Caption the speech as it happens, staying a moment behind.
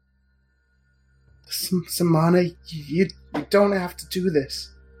Samana, you don't have to do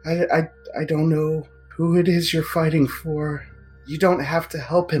this. I don't know who it is you're fighting for. You don't have to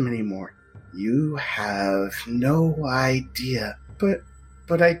help him anymore. You have no idea.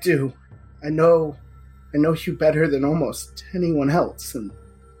 But I do. I know you better than almost anyone else, and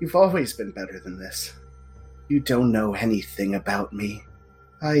you've always been better than this. You don't know anything about me.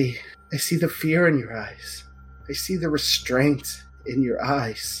 I see the fear in your eyes. I see the restraint in your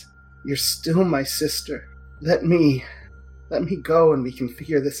eyes. You're still my sister. Let me go and we can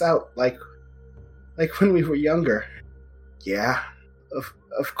figure this out like when we were younger. Yeah,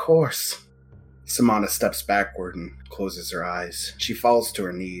 of course. Samana steps backward and closes her eyes. She falls to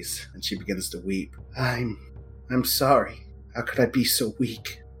her knees and she begins to weep. I'm sorry. How could I be so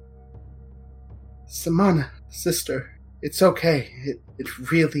weak? Samana, sister, it's okay.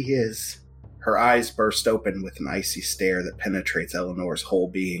 It really is. Her eyes burst open with an icy stare that penetrates Eleanor's whole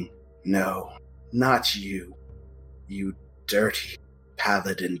being. No, not you. You dirty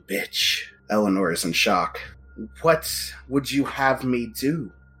paladin bitch. Eleanor is in shock. What would you have me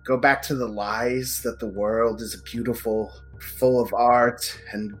do? Go back to the lies that the world is beautiful, full of art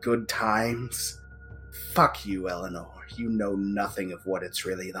and good times? Fuck you, Eleanor. You know nothing of what it's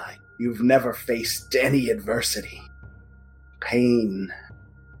really like. You've never faced any adversity. Pain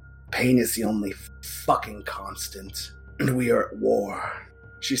is the only fucking constant, and we are at war.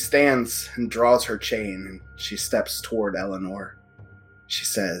 She stands and draws her chain, and she steps toward Eleanor. She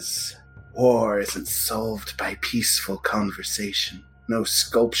says, war isn't solved by peaceful conversation. No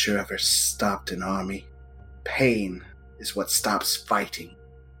sculpture ever stopped an army. Pain is what stops fighting.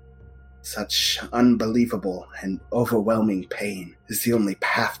 Such unbelievable and overwhelming pain is the only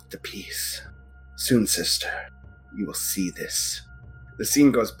path to peace. Soon, sister, you will see this. The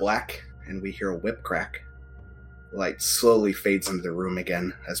scene goes black, and we hear a whip crack. The light slowly fades into the room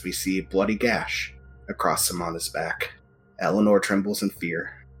again as we see a bloody gash across Samana's back. Eleanor trembles in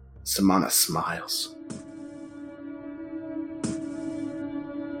fear. Samana smiles.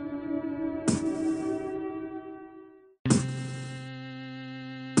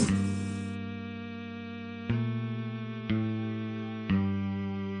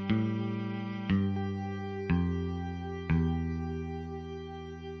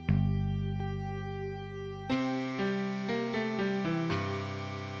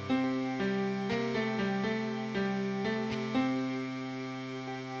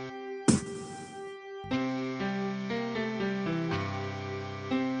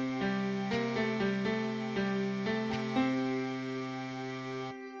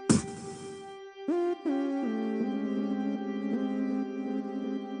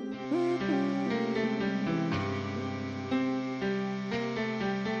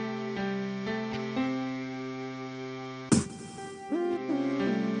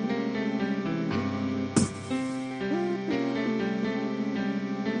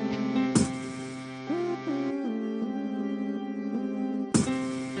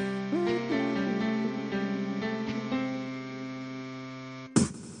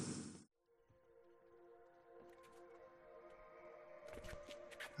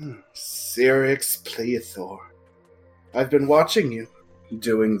 Syrinx Pleithor. I've been watching you,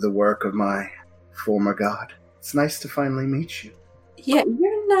 doing the work of my former god. It's nice to finally meet you. Yeah,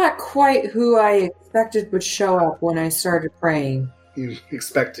 you're not quite who I expected would show up when I started praying. You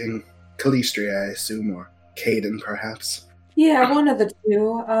expecting Calistria, I assume, or Caden, perhaps? Yeah, one of the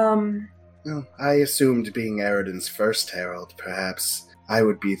two. Well, I assumed being Eridan's first herald, perhaps I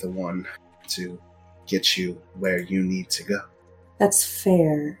would be the one to get you where you need to go. That's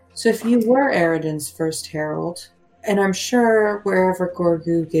fair. So if you were Eridan's first herald, and I'm sure wherever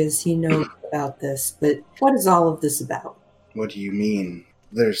Gorgug is, he knows about this, but what is all of this about? What do you mean?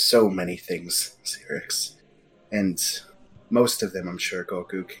 There's so many things, Syrinx. And most of them I'm sure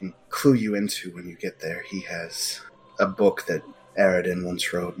Gorgug can clue you into when you get there. He has a book that Eridan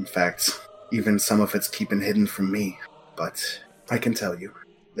once wrote. In fact, even some of it's keeping hidden from me. But I can tell you,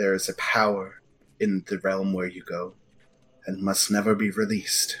 there is a power in the realm where you go, and must never be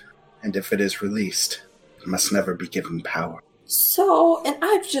released. And if it is released, it must never be given power. So, and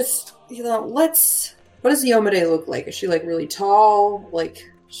I've just, what does Iyomide look like? Is she, really tall?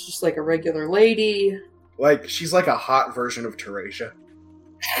 She's just a regular lady? She's like a hot version of Teresia.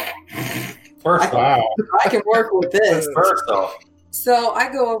 I can work with this. First off. So,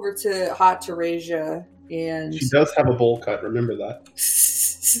 I go over to hot Teresia, and... She does have a bowl cut, remember that.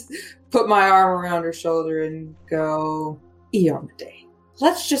 Put my arm around her shoulder and go, Iyomide,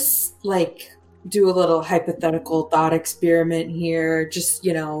 let's just, do a little hypothetical thought experiment here. Just,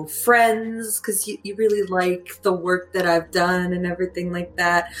 friends, because you really like the work that I've done and everything like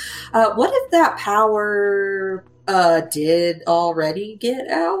that. What if that power did already get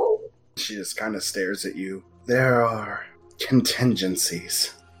out? She just kind of stares at you. There are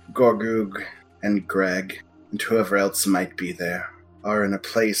contingencies. Gorgug and Greg, and whoever else might be there, are in a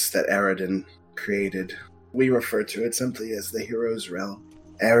place that Aridin created. We refer to it simply as the Hero's Realm.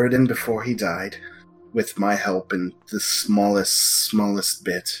 Aridin, before he died, with my help and the smallest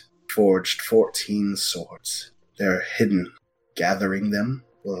bit, forged 14 swords. They're hidden. Gathering them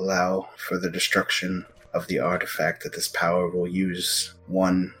will allow for the destruction of the artifact that this power will use.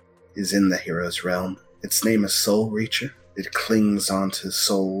 One is in the Hero's Realm. Its name is Soul Reacher. It clings onto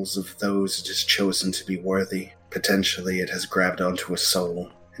souls of those it has chosen to be worthy. Potentially it has grabbed onto a soul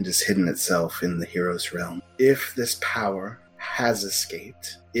and has hidden itself in the Hero's Realm. If this power has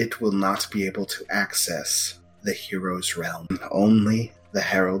escaped, it will not be able to access the Hero's Realm. Only the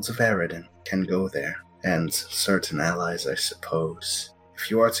Heralds of Aridin can go there, and certain allies, I suppose. If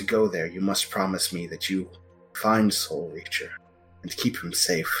you are to go there, you must promise me that you find Soul Reacher and keep him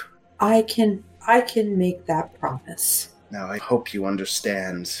safe. I can make that promise. Now, I hope you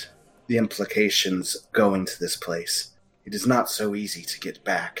understand the implications of going to this place. It is not so easy to get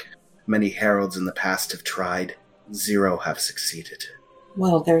back. Many heralds in the past have tried. 0 have succeeded.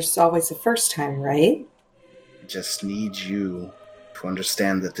 Well, there's always a first time, right? I just need you to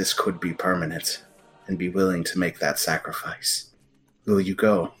understand that this could be permanent and be willing to make that sacrifice. Will you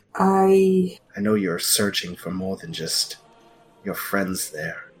go? I know you're searching for more than just your friends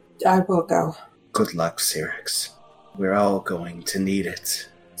there. I will go. Good luck, Syrinx. We're all going to need it.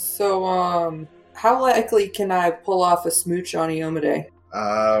 So, how likely can I pull off a smooch on Iomade?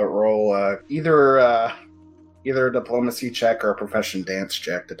 Roll either a diplomacy check or a profession dance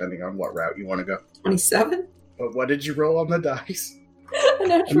check, depending on what route you want to go. 27? But what did you roll on the dice? A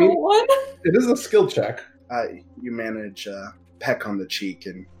natural 1? It is a skill check. You manage peck on the cheek,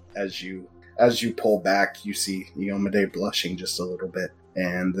 and as you pull back, you see Iomade blushing just a little bit,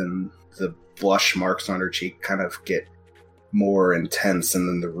 and then the blush marks on her cheek kind of get more intense, and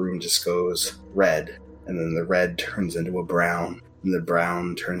then the room just goes red, and then the red turns into a brown, and the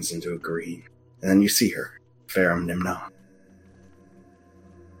brown turns into a green, and then you see her, Ferrum Nimna.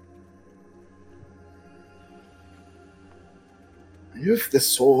 If the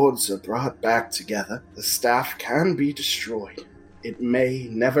swords are brought back together, the staff can be destroyed. It may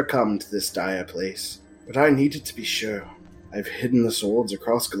never come to this dire place, but I needed to be sure. I've hidden the swords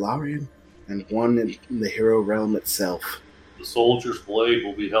across Golarion, and one in the Hero Realm itself. The soldier's blade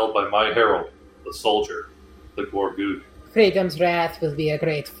will be held by my herald, the soldier, the Gorgug. Freedom's Wrath will be a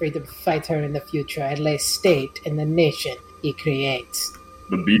great freedom fighter in the future and lay state in the nation he creates.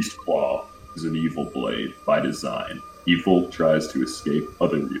 The Beast Claw is an evil blade by design. Evil tries to escape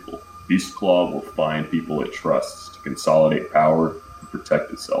other evil. Beast Claw will find people it trusts to consolidate power and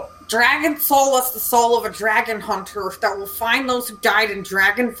protect itself. Dragon Soul is the soul of a dragon hunter that will find those who died in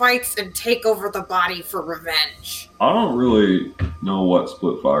dragon fights and take over the body for revenge. I don't really know what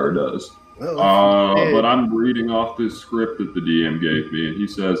Splitfire does. But I'm reading off this script that the DM gave me, and he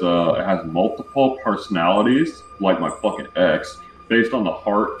says it has multiple personalities, like my fucking ex, based on the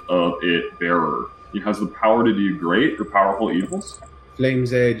heart of its bearer. It has the power to do great or powerful evils.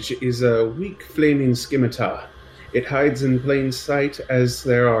 Flame's Edge is a weak flaming scimitar. It hides in plain sight as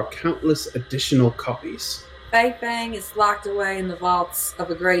there are countless additional copies. Fei Fang is locked away in the vaults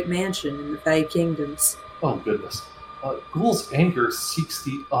of a great mansion in the Fey Kingdoms. Oh, goodness. Ghoul's anger seeks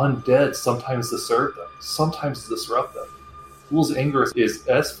the undead, sometimes to serve them, sometimes to disrupt them. Ghoul's anger is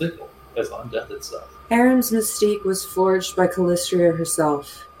as fickle as undeath itself. Aaron's mystique was forged by Calistria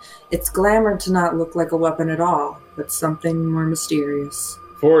herself. It's glamored to not look like a weapon at all, but something more mysterious.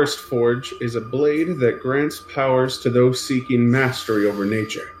 Forest Forge is a blade that grants powers to those seeking mastery over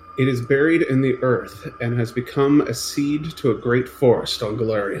nature. It is buried in the earth and has become a seed to a great forest on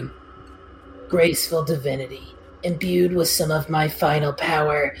Golarion. Graceful divinity. Imbued with some of my final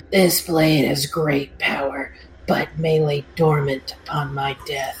power, this blade has great power, but may lay dormant upon my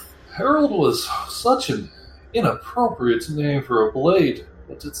death. Herald was such an inappropriate name for a blade,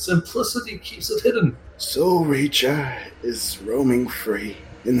 but its simplicity keeps it hidden. Soul Reacher is roaming free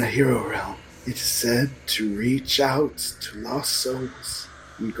in the Hero Realm. It is said to reach out to lost souls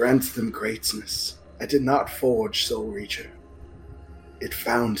and grant them greatness. I did not forge Soul Reacher. It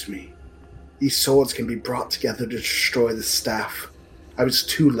found me. These swords can be brought together to destroy the staff. I was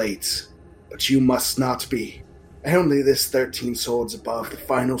too late, but you must not be. Only this 13 swords above, the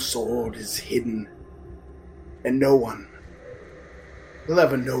final sword is hidden, and no one will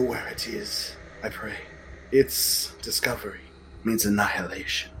ever know where it is. I pray. Its discovery means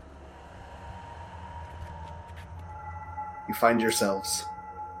annihilation. You find yourselves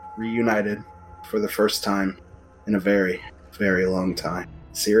reunited for the first time in a very, very long time.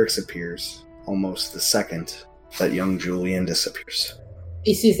 Cyrix appears almost the second that young Julian disappears.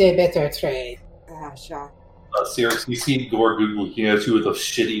 This is a better trade. Ah, shock. Cyrix, you see Gorgoog looking at you with a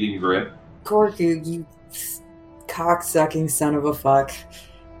shit-eating grin. Gorgoog, you cock-sucking son of a fuck.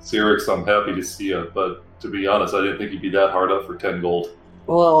 Cyrix, I'm happy to see you, but to be honest, I didn't think you'd be that hard up for 10 gold.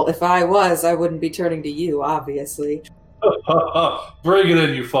 Well, if I was, I wouldn't be turning to you, obviously. Bring it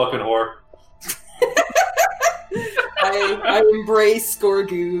in, you fucking whore. I embrace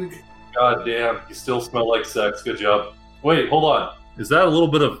Gorgoog. God damn, you still smell like sex. Good job. Wait, hold on. Is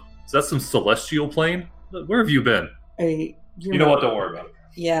that some celestial plane? Where have you been? Hey, you know what? Don't worry about it.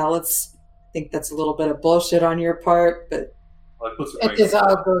 Yeah, let's think that's a little bit of bullshit on your part, but... It is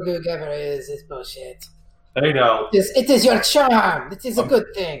all Gorgoog ever is bullshit. Hey, now. It is your charm. It is a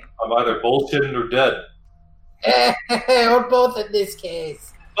good thing. I'm either bullshitting or dead. Or both in this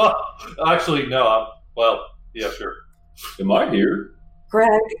case. Oh, actually, no. Well, yeah, sure. Am I here?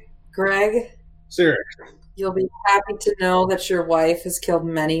 Greg? Cyrix. You'll be happy to know that your wife has killed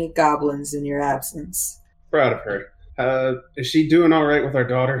many goblins in your absence. Proud of her. Is she doing all right with our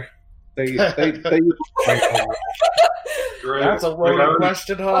daughter? They That's a loaded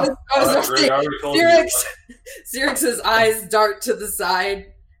question, huh? Cyrix's eyes dart to the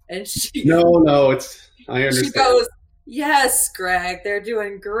side, and she... No, I understand. She goes, yes, Greg, they're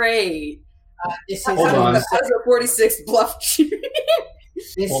doing great. Hold on. That's a 46 bluff.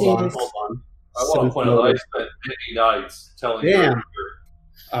 Hold on. I want to point out I spent many nights telling you. Damn.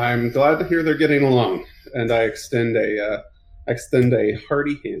 I'm glad to hear they're getting along, and I extend a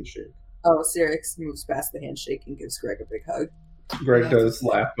hearty handshake. Oh, Cyrix moves past the handshake and gives Greg a big hug. Greg does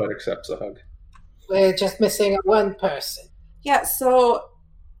laugh, but accepts a hug. We're just missing one person. Yeah, so,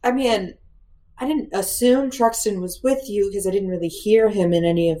 I mean, I didn't assume Truxton was with you because I didn't really hear him in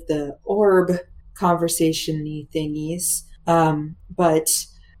any of the orb conversation-y thingies. But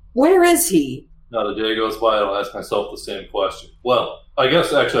where is he? Not a day goes by I don't ask myself the same question. Well, I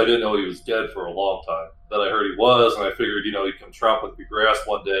guess actually I didn't know he was dead for a long time. Then I heard he was, and I figured, he'd come tromp with the grass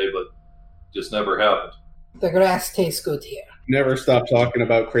one day, but just never happened. The grass tastes good here. Never stop talking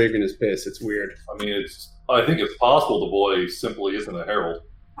about craving his piss. It's weird. I mean, I think it's possible the boy simply isn't a herald.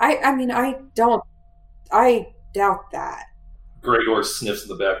 I doubt that. Gregor sniffs in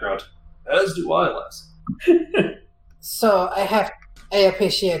the background. As do I, lass. So I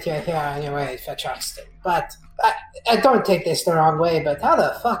appreciate you're here on your way for Truxton, but I don't take this the wrong way, but how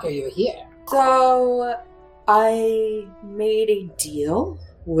the fuck are you here? So, I made a deal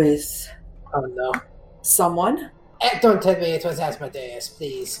with... Oh, no. Someone. Don't tell me it was Asmodeus,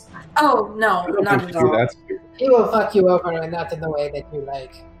 please. Oh, no, not at all. He will fuck you over and not in the way that you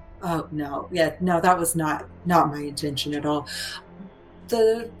like. Oh, no. Yeah, no, that was not my intention at all.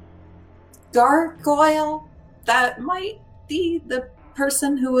 The gargoyle, that might be the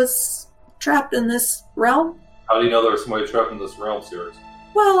person who was trapped in this realm. How do you know there was somebody trapped in this realm, Cyrix?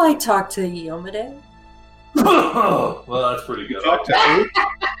 Well, I talked to Yomade. Well, that's pretty good. I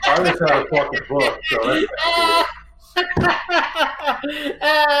just had a fucking book, so that's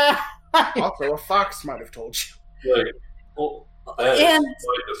Also, a fox might have told you. Like, well, that is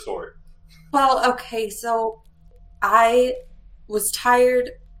quite the story. Well, okay, so I was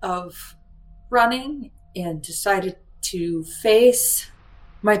tired of running and decided to face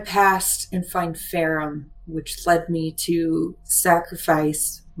my past and find Farum, which led me to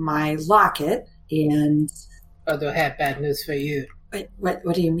sacrifice my locket. And although I have bad news for you.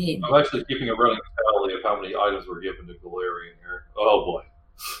 What do you mean? I'm actually keeping a running tally of how many items were given to Galarian here. Oh boy.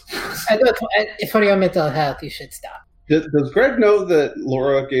 For your mental health, you should stop. Does Greg know that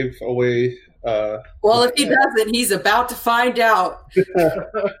Laura gave away... well, if he doesn't, he's about to find out.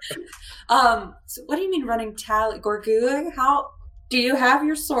 So what do you mean running tally? Gorgoog, how... Do you have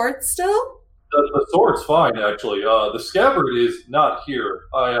your sword still? The sword's fine, actually. The scabbard is not here.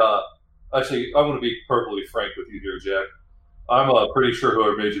 Actually, I want to be perfectly frank with you here, Jack. I'm pretty sure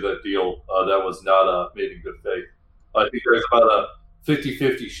whoever made you that deal, that was not made in good faith. I think there's about a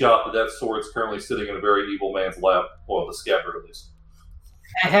 50-50 shot that sword's currently sitting in a very evil man's lap. Well, the scabbard, at least.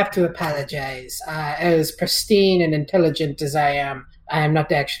 I have to apologize. As pristine and intelligent as I am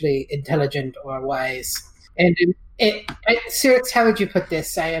not actually intelligent or wise. And Cyrix, how would you put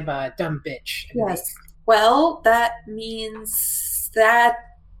this? I am a dumb bitch. Yes. Well, that means that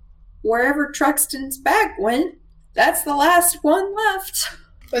wherever Truxton's bag went, that's the last one left.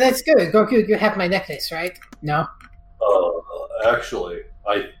 Well, that's good. Goku, you have my necklace, right? No? Actually,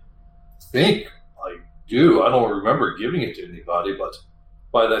 I think I do. I don't remember giving it to anybody, but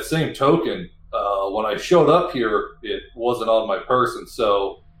by that same token, when I showed up here, it wasn't on my person,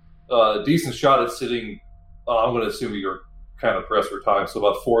 so decent shot at sitting, I'm going to assume you're kind of pressed for time, so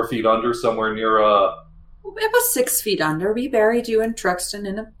about 4 feet under, somewhere near... It was 6 feet under. We buried you and Truxton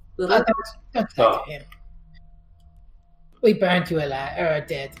in a little... Don't talk to him. We burned you alive, or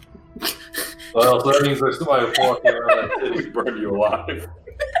dead. Well, so that means there's somebody walking around that city. We burned you alive.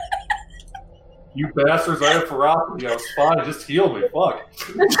 You bastards, I have ferocity. I was fine. Just heal me. Fuck.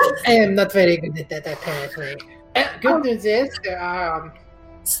 I am not very good at that, apparently. Good news is, there are...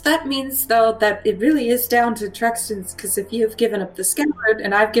 So that means, though, that it really is down to Truxton's, because if you've given up the scabbard,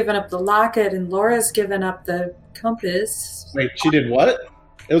 and I've given up the locket, and Laura's given up the compass... Wait, she did what?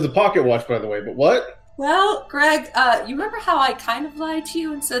 It was a pocket watch, by the way, but what? Well, Greg, you remember how I kind of lied to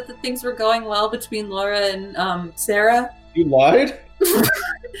you and said that things were going well between Laura and Sarah? You lied?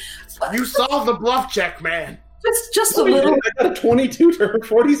 You solved the bluff check, man. Just a little. I got a 22 to her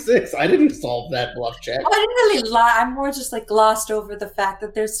 46. I didn't solve that bluff check. I didn't really lie. I'm more just like glossed over the fact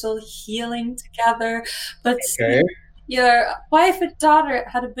that they're still healing together. But okay. Your wife and daughter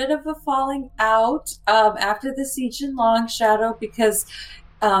had a bit of a falling out after the siege in Long Shadow because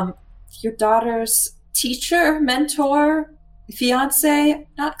your daughter's teacher, mentor, fiance,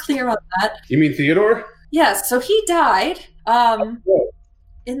 not clear on that. You mean Theodore? Yes, so he died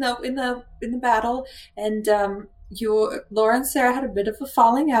in the battle, and Laura and Sarah had a bit of a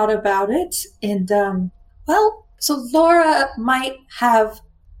falling out about it, and so Laura might have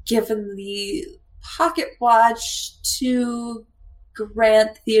given the pocket watch to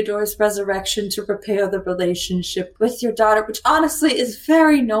grant Theodore's resurrection to repair the relationship with your daughter, which honestly is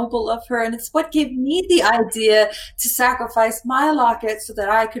very noble of her, and it's what gave me the idea to sacrifice my locket so that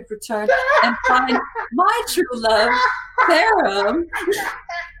I could return and find my true love, Sarah.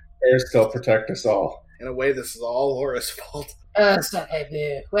 Still protect us all. In a way, this is all Laura's fault.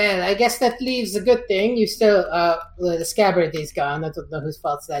 Well, I guess that leaves a good thing. You still, the scabbard is gone. I don't know whose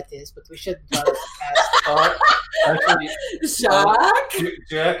fault that is, but we shouldn't dwell on the past. Actually,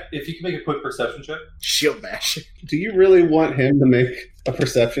 Jack, if you can make a quick perception check. Shield bash. Do you really want him to make a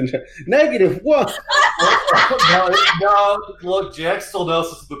perception check? -1. No, look, Jack still knows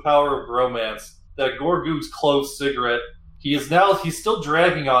this is the power of romance. That Gorgu's clove cigarette, he's still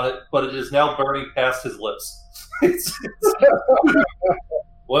dragging on it, but it is now burning past his lips.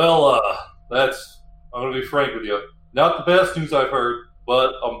 Well, I'm going to be frank with you. Not the best news I've heard,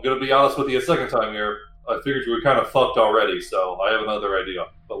 but I'm going to be honest with you a second time here. I figured you were kind of fucked already, so I have another idea.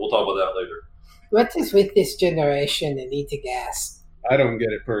 But we'll talk about that later. What is with this generation and eating ass? I don't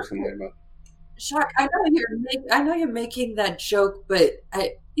get it personally, but... Shark, I know you're making that joke, but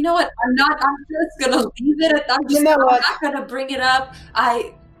you know what? I'm just gonna leave it. I'm not gonna bring it up.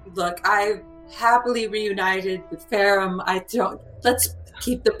 I happily reunited with Ferrum. Let's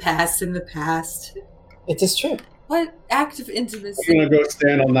keep the past in the past. It is true. What act of intimacy? I'm gonna go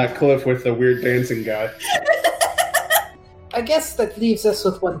stand on that cliff with the weird dancing guy. I guess that leaves us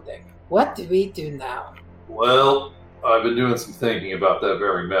with one thing. What do we do now? Well, I've been doing some thinking about that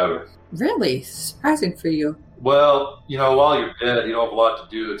very matter. Really? Surprising for you. Well, while you're dead, you don't have a lot to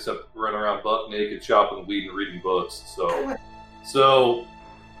do except run around buck naked, chopping weed and reading books. So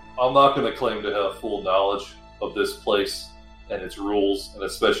I'm not going to claim to have full knowledge of this place and its rules, and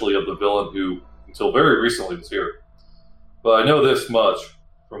especially of the villain who, until very recently, was here. But I know this much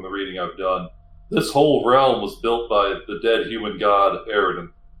from the reading I've done. This whole realm was built by the dead human god,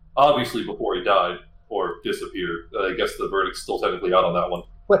 Eridan. Obviously before he died, or disappeared. I guess the verdict's still technically out on that one.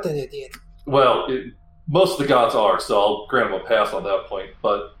 What an idiot. Well, most of the gods are, so I'll grant him a pass on that point.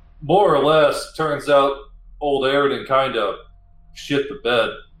 But more or less, turns out old Eridan kind of shit the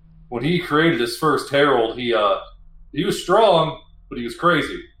bed. When he created his first herald, he was strong, but he was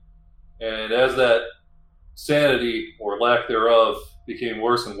crazy. And as that sanity, or lack thereof, became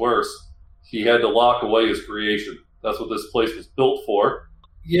worse and worse, he had to lock away his creation. That's what this place was built for.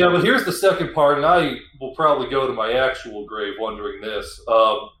 Yeah, but here's the second part, and I will probably go to my actual grave wondering this.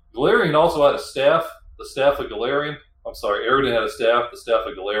 Galarian also had a staff, the staff of Galarian. I'm sorry, Eridan had a staff, the staff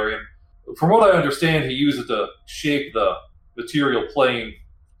of Galarian. From what I understand, he used it to shape the material plane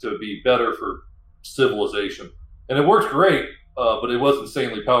to be better for civilization. And it worked great, but it was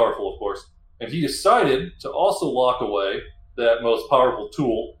insanely powerful, of course. And he decided to also lock away that most powerful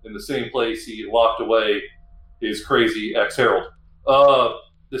tool in the same place he locked away his crazy ex-herald.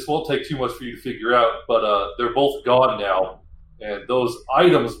 This won't take too much for you to figure out, but they're both gone now. And those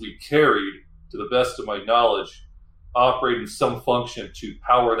items we carried, to the best of my knowledge, operate in some function to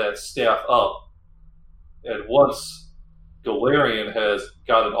power that staff up. And once Galarian has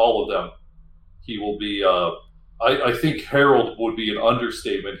gotten all of them, he will be, I think Harold would be an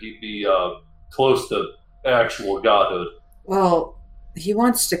understatement. He'd be close to actual godhood. Well, he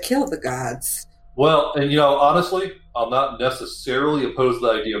wants to kill the gods. Well, and honestly, I'm not necessarily opposed to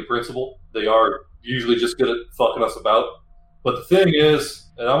the idea in principle. They are usually just good at fucking us about. But the thing is,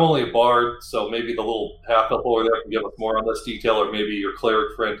 and I'm only a bard, so maybe the little half-elf over there can give us more on this detail, or maybe your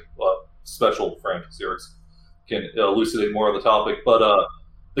cleric friend, special friend, Xerix, can elucidate more on the topic. But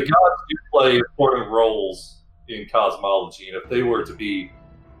the gods do play important roles in cosmology, and if they were to be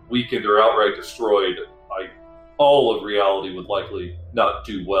weakened or outright destroyed, all of reality would likely not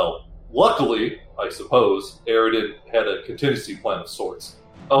do well. Luckily, I suppose, Aridin had a contingency plan of sorts.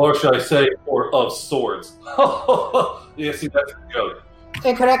 Or should I say, of swords. Yeah, see, that's a joke.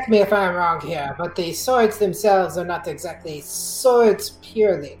 And correct me if I'm wrong here, but the swords themselves are not exactly swords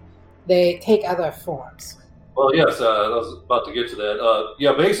purely. They take other forms. Well, yes, I was about to get to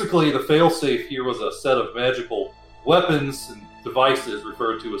that. Basically, the failsafe here was a set of magical weapons and devices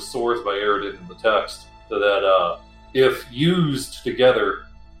referred to as swords by Aridin in the text, so that if used together,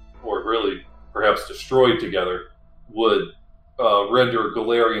 or really perhaps destroyed together, would render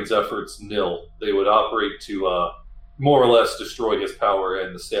Galarian's efforts nil. They would operate to more or less destroy his power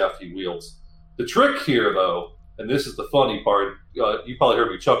and the staff he wields. The trick here, though, and this is the funny part, you probably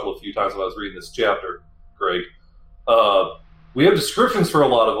heard me chuckle a few times when I was reading this chapter, Greg. We have descriptions for a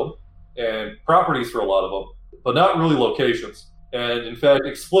lot of them, and properties for a lot of them, but not really locations. And in fact,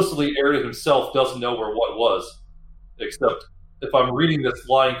 explicitly, Aridin himself doesn't know where what was, except if I'm reading this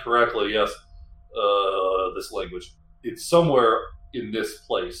line correctly, yes, this language, it's somewhere in this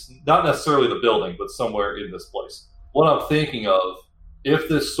place. Not necessarily the building, but somewhere in this place. What I'm thinking of, if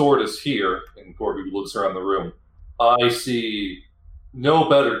this sword is here, and Gorby looks around the room, I see no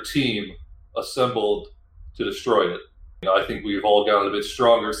better team assembled to destroy it. I think we've all gotten a bit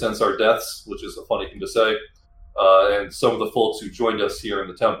stronger since our deaths, which is a funny thing to say. And some of the folks who joined us here in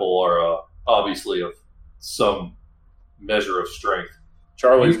the temple are obviously of some measure of strength.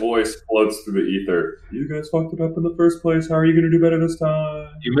 Charlie's voice floats through the ether. You guys fucked it up in the first place. How are you going to do better this time?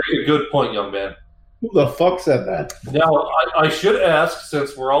 You make a good point, young man. Who the fuck said that? Now, I should ask,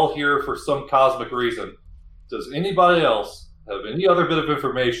 since we're all here for some cosmic reason, does anybody else have any other bit of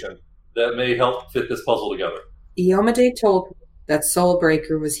information that may help fit this puzzle together? Iyomade told me that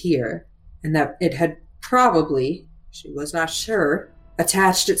Soulbreaker was here, and that it had probably, she was not sure,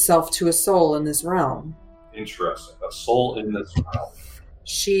 attached itself to a soul in this realm. Interesting. A soul in this realm.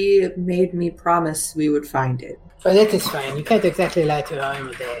 She made me promise we would find it. But it is fine. You can't exactly lie to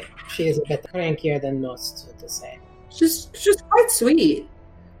Iyomade. She is a bit crankier than most, so to say. She's quite sweet.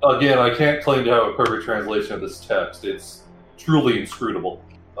 Again, I can't claim to have a perfect translation of this text. It's truly inscrutable.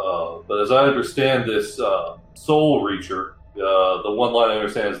 But as I understand this soul reacher, the one line I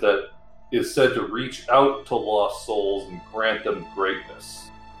understand is that is said to reach out to lost souls and grant them greatness.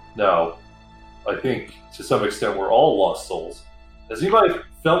 Now, I think to some extent we're all lost souls. Has anybody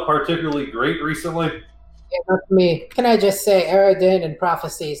felt particularly great recently? Yeah, not me. Can I just say, Aridin and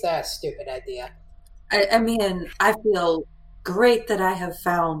prophecies, that's a stupid idea. I mean, I feel great that I have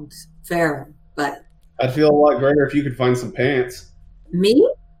found Farron, but... I'd feel a lot greater if you could find some pants. Me?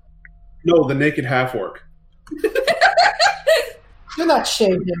 No, the naked half-orc. Do not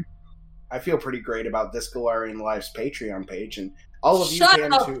shame him. I feel pretty great about this Galarian Lives Patreon page, and all of you Shut can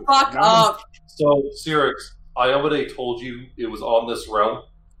the too. fuck up! So, Cyrix, Iyomade told you it was on this realm?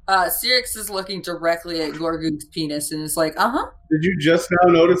 Cyrix is looking directly at Gorgoog's penis and is like, uh-huh. Did you just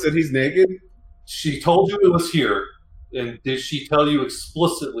now notice that he's naked? She told you it was here, and did she tell you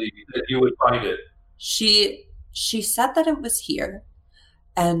explicitly that you would find it? She said that it was here,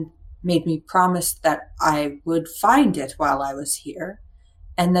 and made me promise that I would find it while I was here,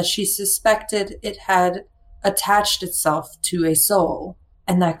 and that she suspected it had attached itself to a soul,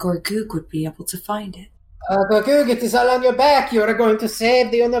 and that Gorgoog would be able to find it. Gorgoog, it is all on your back. You are going to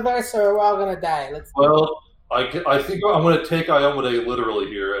save the universe, or we're all going to die. Well, I think I'm going to take Iyomade literally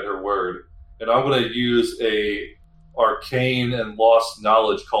here at her word, and I'm going to use a arcane and lost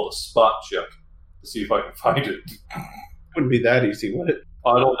knowledge called a spot check to see if I can find it. Wouldn't be that easy, would it?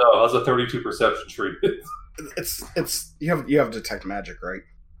 I don't know. How's a 32 perception treatment? It's you have detect magic, right?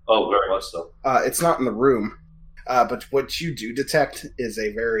 Oh, very much so. It's not in the room, but what you do detect is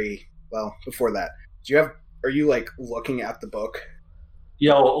a very before that. Are you like looking at the book?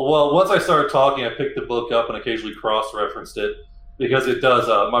 Yeah, well, once I started talking, I picked the book up and occasionally cross-referenced it because it does.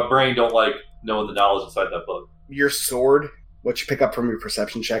 My brain don't like knowing the knowledge inside that book. Your sword, what you pick up from your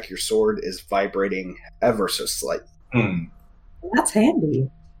perception check, your sword is vibrating ever so slightly. That's handy.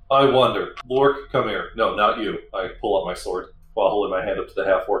 I wonder. Lork, come here. No, not you. I pull out my sword while holding my hand up to the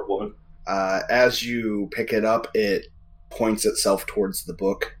half-orc woman. As you pick it up, it points itself towards the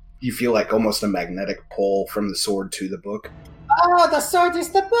book. You feel like almost a magnetic pull from the sword to the book. Oh, the sword is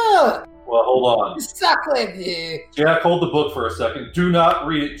the book! Well, hold on. Suck with you! Jack, hold the book for a second. Do not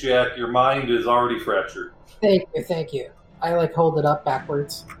read it, Jack. Your mind is already fractured. Thank you. I hold it up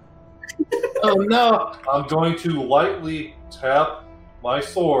backwards. Oh no! I'm going to lightly tap my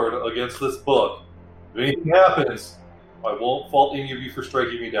sword against this book. If anything happens, I won't fault any of you for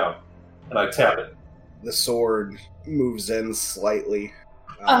striking me down. And I tap it. The sword moves in slightly,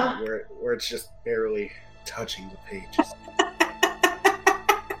 where it's just barely touching the pages.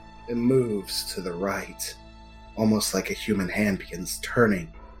 It moves to the right, almost like a human hand begins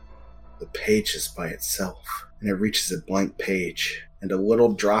turning the pages by itself, and it reaches a blank page, and a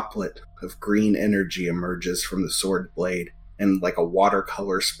little droplet of green energy emerges from the sword blade, and like a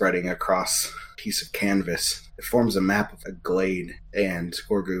watercolor spreading across a piece of canvas. It forms a map of a glade, and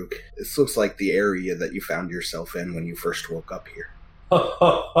Gorgug, this looks like the area that you found yourself in when you first woke up here.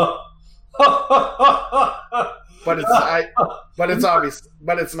 But it's obvious.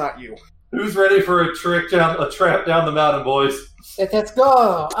 But it's not you. Who's ready for a trap down the mountain, boys? Let's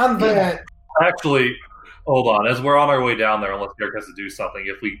go. I'm there. Actually, hold on. As we're on our way down there, unless Derek has to do something,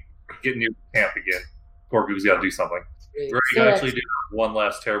 if we get near camp again, Gorgug's got to do something. Greg actually do have one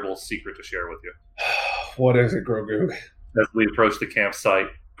last terrible secret to share with you. What is it, Gorgug? As we approach the campsite,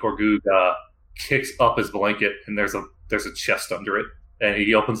 Gorgug kicks up his blanket, and there's a chest under it. And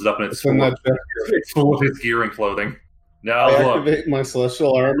he opens it up, and it's full of his gear and clothing. Now, I activate my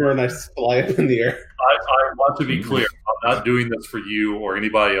celestial armor, and I fly up in the air. I want to be clear. I'm not doing this for you or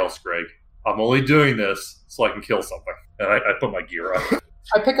anybody else, Greg. I'm only doing this so I can kill something. And I put my gear on.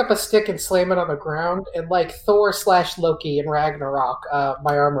 I pick up a stick and slam it on the ground, and like Thor/Loki in Ragnarok,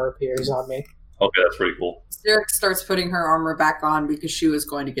 my armor appears on me. Okay, that's pretty cool. Derek starts putting her armor back on because she was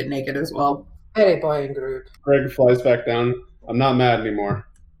going to get naked as well. Hey, boy in group. Greg flies back down. I'm not mad anymore.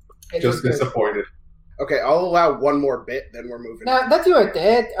 Just disappointed. Okay, I'll allow one more bit, then we're moving on. That you are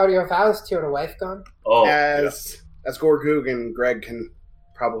dead? Are your vows to your wife gone? Oh, As Gorgug and Greg can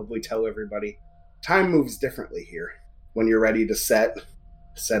probably tell everybody, time moves differently here. When you're ready to set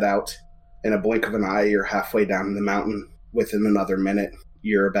out, in a blink of an eye, you're halfway down the mountain. Within another minute,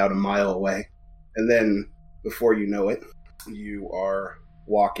 you're about a mile away. And then, before you know it, you are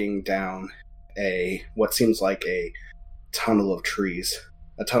walking down what seems like a tunnel of trees.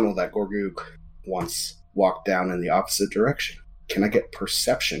 A tunnel that Gorgug once walked down in the opposite direction. Can I get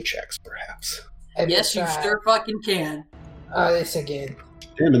perception checks, perhaps? Yes, you sure fucking can. This again.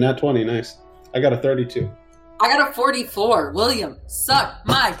 Damn, and that 20, nice. I got a 32. I got a 44. William, suck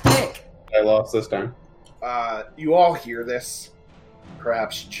my dick. I lost this time. You all hear this.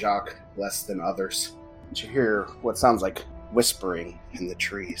 Perhaps Jacques less than others. But you hear what sounds like whispering in the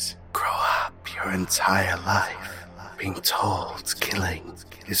trees. Grow up your entire life being told killing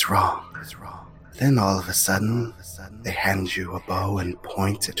is wrong. Then all of a sudden, they hand you a bow and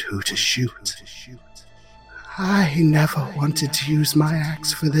point at who to shoot. I never wanted to use my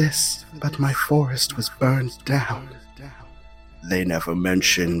axe for this, but my forest was burned down. They never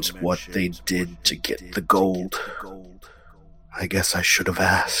mentioned what they did to get the gold. I guess I should have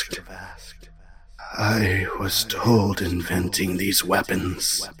asked. I was told inventing these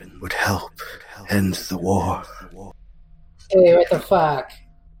weapons would help end the war. Hey, what the fuck?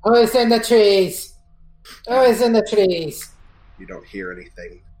 Who is in the trees? Who is in the trees? You don't hear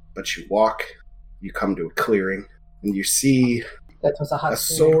anything, but you walk, you come to a clearing, and you see that was a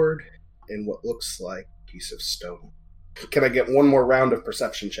sword in what looks like a piece of stone. Can I get one more round of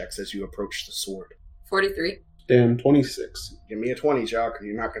perception checks as you approach the sword? 43. Damn, 26. Give me a 20, Jacques, or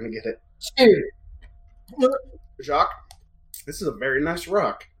you're not going to get it. Shoot. Jacques, this is a very nice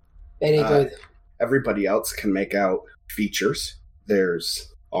rock. Very good. Everybody else can make out features.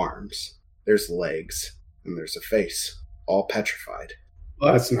 There's arms, there's legs, and there's a face, all petrified.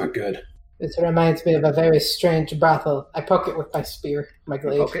 Well, that's not good. This reminds me of a very strange brothel. I poke it with my spear, my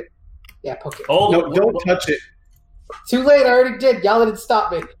glaive. Poke it? Yeah, poke it. Oh, no, don't touch it. Too late, I already did. Y'all didn't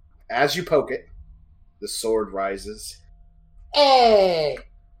stop me. As you poke it, the sword rises. Hey!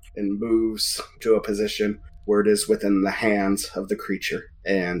 And moves to a position where it is within the hands of the creature,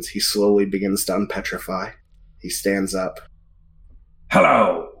 and he slowly begins to unpetrify. He stands up.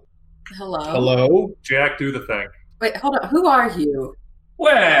 Hello. Hello? Jack, do the thing. Wait, hold on. Who are you?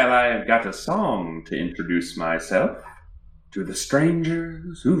 Well, I've got a song to introduce myself. To the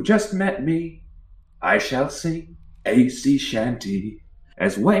strangers who've just met me, I shall sing a sea shanty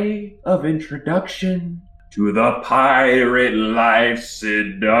as way of introduction. to the pirate life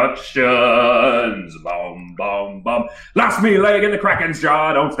seductions. Bum, bum, bum. Lost me leg in the Kraken's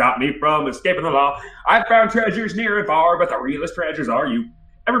jaw. Don't stop me from escaping the law. I've found treasures near and far, but the realest treasures are you.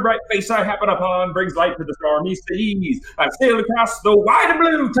 Every bright face I happen upon brings light to the stormy seas. I've sailed across the wide and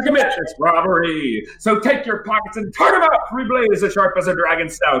blue to commit this robbery. So take your pockets and turn them out for me blaze as sharp as a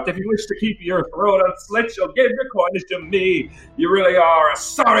dragon's snout. If you wish to keep your throat unslit, you'll give your coinage to me. You really are a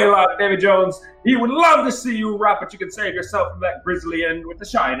sorry lot, Davy Jones. He would love to see you rot, but you can save yourself from that grisly end with the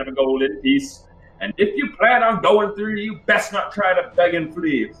shine of a golden piece. And if you plan on going through, you best not try to beg and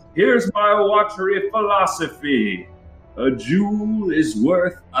flee. Here's my watery philosophy. A jewel is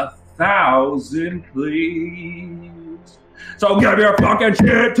worth 1,000 please. So give your fucking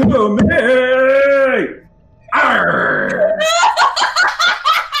shit to me! Arr!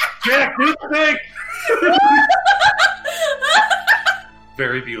 Jack, do the thing!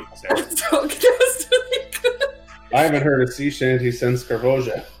 Very beautiful, Sam. I haven't heard a sea shanty since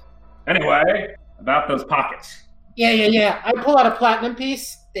Carvoja. Anyway, about those pockets. Yeah. I pull out a platinum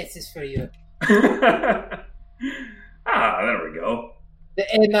piece. This is for you. There we go.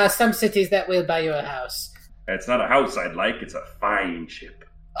 In some cities, that will buy you a house. It's not a house I'd like, it's a fine ship.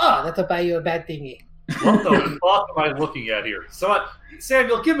 Oh, that'll buy you a bad thingy. What the fuck am I looking at here?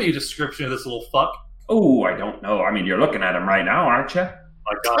 Samuel, give me a description of this little fuck. Oh, I don't know. I mean, you're looking at him right now, aren't you?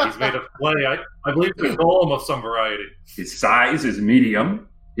 My God, he's made of clay. I believe it's a golem of some variety. His size is medium.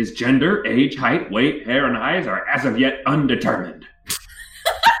 His gender, age, height, weight, hair, and eyes are as of yet undetermined.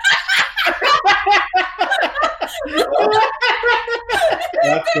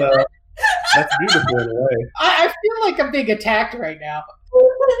 That's beautiful in a way. I feel like I'm being attacked right now.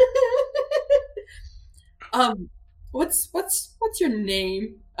 What's your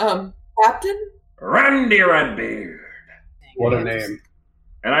name? Captain? Randy Redbeard. What a name.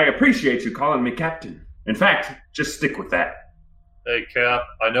 And I appreciate you calling me Captain. In fact, just stick with that. Hey, Cap,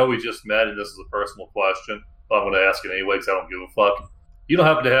 I know we just met and this is a personal question, but I'm going to ask it anyway because I don't give a fuck. You don't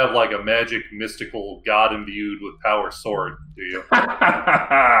happen to have, like, a magic, mystical, god-imbued with power sword, do you?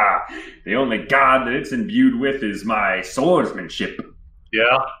 The only god that it's imbued with is my swordsmanship.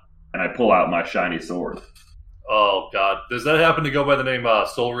 Yeah? And I pull out my shiny sword. Oh, God. Does that happen to go by the name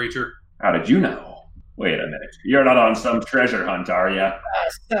Soul Reacher? How did you know? Wait a minute. You're not on some treasure hunt, are you?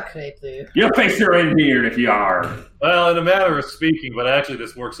 Sacre bleu. You'll face your end here if you are. Well, in a manner of speaking, but actually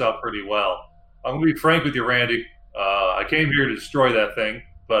this works out pretty well. I'm going to be frank with you, Randy. I came here to destroy that thing,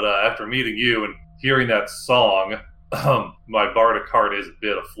 but after meeting you and hearing that song, my bardic heart is a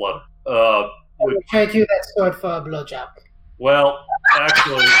bit aflutter. Trade you that sword for a blowjob. Well,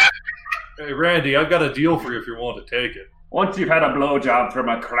 actually, hey, Randy, I've got a deal for you if you're willing to take it. Once you've had a blowjob from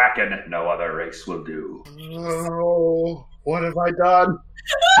a kraken, no other race will do. Oh, what have I done?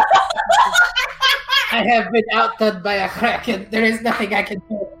 I have been outdone by a kraken. There is nothing I can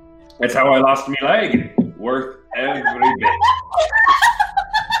do. That's how I lost my leg. Worth every bit.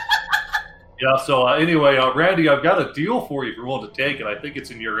 Yeah, so anyway, Randy, I've got a deal for you if you're willing to take it. I think it's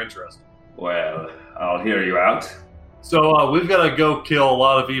in your interest. Well, I'll hear you out. So we've got to go kill a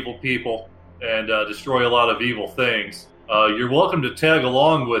lot of evil people and destroy a lot of evil things. You're welcome to tag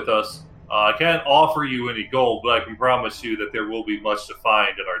along with us. I can't offer you any gold, but I can promise you that there will be much to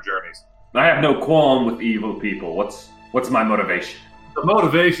find in our journeys. I have no qualm with evil people. What's my motivation? The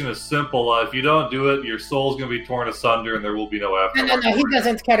motivation is simple. If you don't do it, your soul's going to be torn asunder and there will be no afterlife. No, he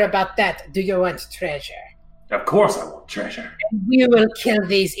doesn't care about that. Do you want treasure? Of course I want treasure. And we will kill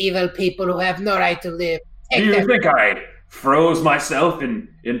these evil people who have no right to live. Do you think I froze myself in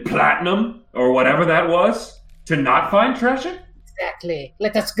platinum, or whatever that was, to not find treasure? Exactly.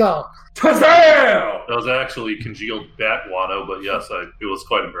 Let us go. Tazam! That was actually congealed bat guano, but yes, it was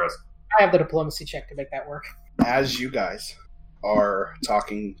quite impressive. I have the diplomacy check to make that work. As you guys are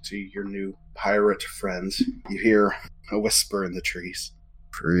talking to your new pirate friends, you hear a whisper in the trees.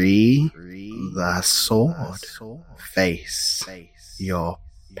 Free the sword. Face your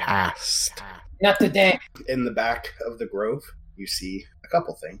past. Not today. In the back of the grove, you see a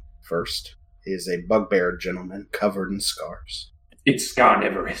couple things. First is a bugbear gentleman covered in scars. It's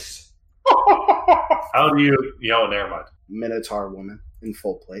Scarnivorous. How do you... never mind. Minotaur woman in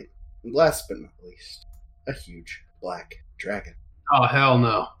full plate. And last but not least, a huge black dragon. Oh, hell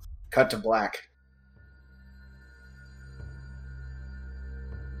no. Cut to black.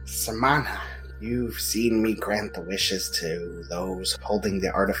 Samana, you've seen me grant the wishes to those holding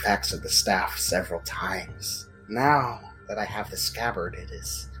the artifacts of the staff several times. Now that I have the scabbard, it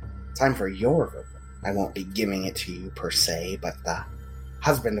is time for your vote. I won't be giving it to you per se, but the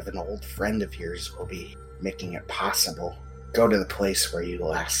husband of an old friend of yours will be making it possible. Go to the place where you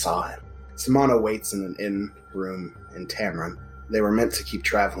last saw him. Samana waits in an inn room in Tamron. They were meant to keep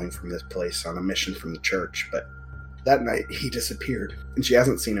traveling from this place on a mission from the church, but that night he disappeared, and she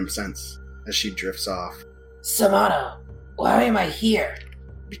hasn't seen him since, as she drifts off. Samana, why am I here?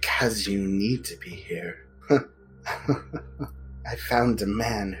 Because you need to be here. I found a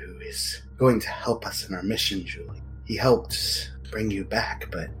man who is going to help us in our mission, Julie. He helped bring you back,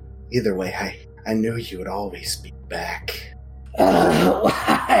 but either way, I knew you would always be back.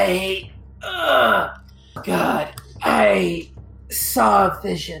 Why? God, I saw a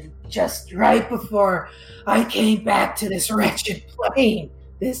vision just right before I came back to this wretched plane.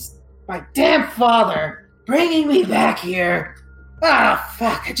 My damn father, bringing me back here.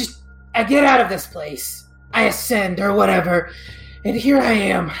 Fuck, I get out of this place. I ascend, or whatever, and here I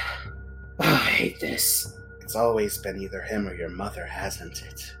am. I hate this. It's always been either him or your mother, hasn't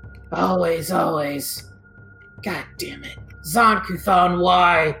it? Always. God damn it. Zon-Kuthon,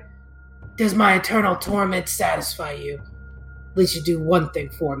 why does my eternal torment satisfy you? At least you do one thing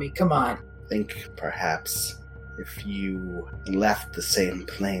for me, come on. Think perhaps if you left the same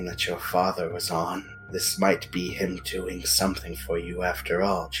plane that your father was on, this might be him doing something for you after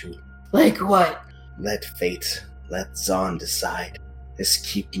all, Julie. Like what? Let fate, let Zon decide. Just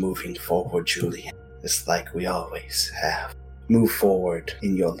keep moving forward, Julie. Just like we always have. Move forward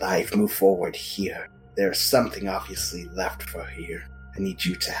in your life. Move forward here. There's something obviously left for here. I need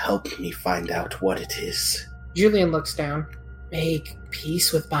you to help me find out what it is. Julian looks down. Make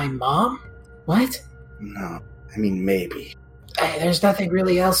peace with my mom? What? No, I mean maybe. There's nothing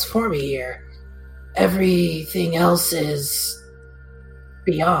really else for me here. Everything else is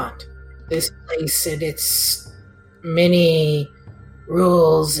beyond. This place and its many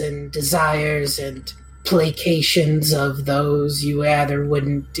rules and desires and placations of those you either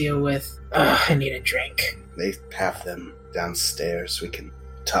wouldn't deal with. I need a drink. They have them downstairs. We can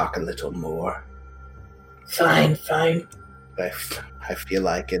talk a little more. Fine. I feel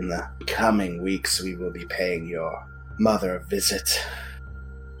like in the coming weeks we will be paying your mother a visit.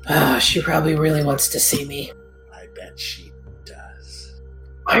 She probably really wants to see me. I bet she does.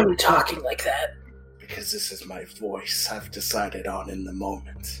 Why are we talking like that? Because this is my voice I've decided on in the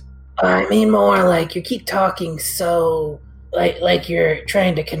moment. I mean more like you keep talking so... Like you're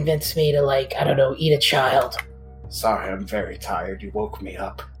trying to convince me to, like, I don't know, eat a child. Sorry, I'm very tired. You woke me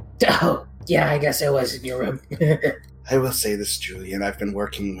up. Oh, yeah, I guess I was in your room. I will say this, Julian. I've been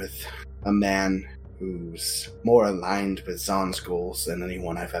working with a man who's more aligned with Zon's goals than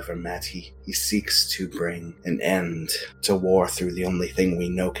anyone I've ever met. He seeks to bring an end to war through the only thing we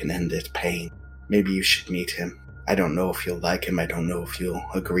know can end it, pain. Maybe you should meet him. I don't know if you'll like him. I don't know if you'll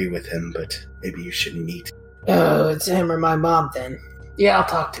agree with him, but maybe you should meet. Oh, it's him or my mom then. Yeah, I'll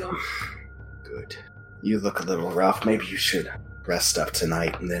talk to him. Good. You look a little rough. Maybe you should rest up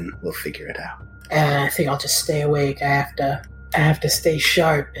tonight and then we'll figure it out. I think I'll just stay awake. I have to stay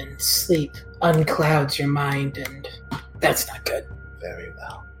sharp, and sleep unclouds your mind, and that's not good. Very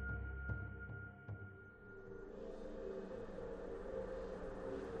well.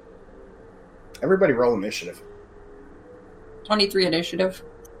 Everybody roll initiative. 23 initiative.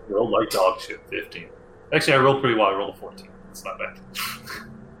 Roll like dog shit, 15. Actually, I rolled pretty well. I rolled a 14. It's not bad.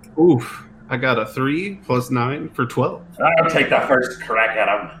 Oof. I got a 3 plus 9 for 12. I'll take that first crack at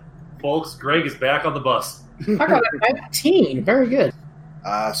him. Folks, Greg is back on the bus. I got a 19. Very good.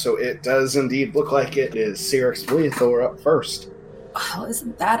 So it does indeed look like it is Cyrix Fleethor up first. Well,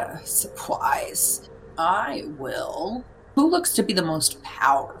 isn't that a surprise? I will. Who looks to be the most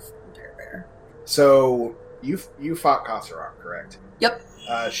powerful Bear? So you fought Kasserok, correct? Yep.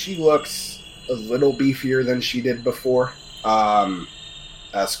 She looks a little beefier than she did before.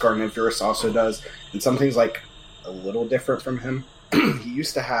 Scarnivorous also does, and some things like a little different from him. He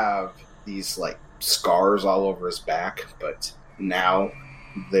used to have these like scars all over his back, but now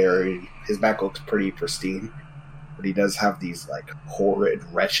his back looks pretty pristine. But he does have these like horrid,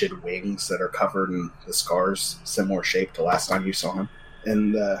 wretched wings that are covered in the scars, similar shape to last time you saw him.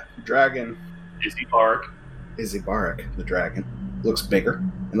 And the dragon, Izzy-Barak, the dragon, looks bigger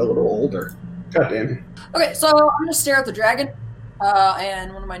and a little older. God damn it. Okay, so I'm going to stare at the dragon.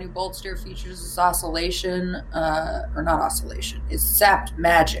 And one of my new bold stare features is oscillation, or not oscillation, it's sapped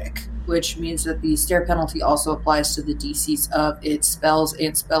magic, which means that the stare penalty also applies to the DCs of its spells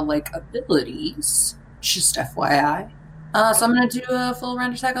and spell-like abilities. Just FYI. So I'm going to do a full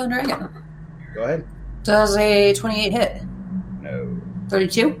round attack on the dragon. Go ahead. Does a 28 hit? No.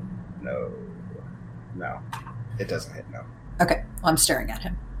 32? No. It doesn't hit, no. Okay, well, I'm staring at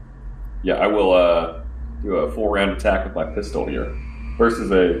him. Yeah, I will do a full round attack with my pistol here.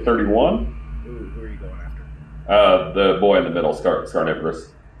 Versus a 31. Who are you going after? The boy in the middle,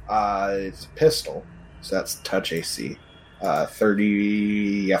 Scarnivorous. It's a pistol, so that's touch AC.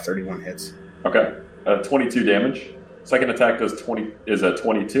 31 hits. Okay. 22 damage. Second attack is a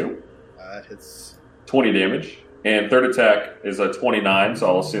 22. It hits 20 damage. And third attack is a 29, so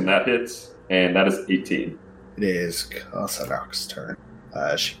I'll assume that hits. And that is 18. It is Kasarak's turn.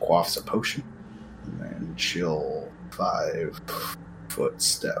 She quaffs a potion. And then she'll 5-foot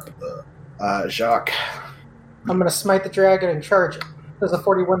step up. Jacques. I'm going to smite the dragon and charge it. Does a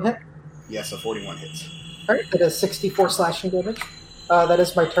 41 hit? Yes, a 41 hits. Alright, that is 64 slashing damage. That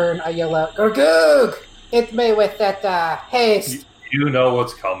is my turn. I yell out, Gorgoog! Hit me with that haste! You know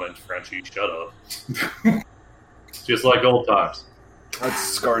what's coming, Frenchie. Shut up. Just like old times.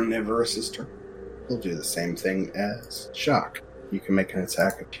 That's Scarnivorous' turn. He'll do the same thing as Jacques. You can make an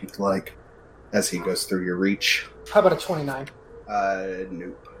attack if you'd like, as he goes through your reach. How about a 29?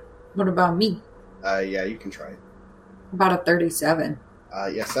 Nope. What about me? Yeah, you can try it. About a 37.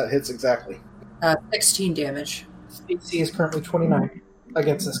 Yes, that hits exactly. 16 damage. AC is currently 29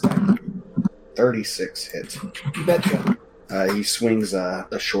 against this guy. 36 hits. You betcha. He swings a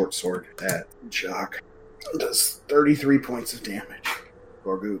short sword at Jacques. Does 33 points of damage.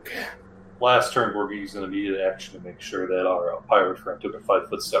 Gorgook. Last turn, Gorgook used an immediate action to make sure that our pirate friend took a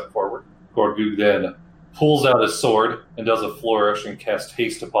 5-foot step forward. Gorgook then pulls out his sword and does a flourish and casts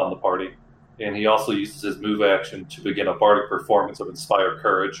haste upon the party. And he also uses his move action to begin a bardic performance of Inspire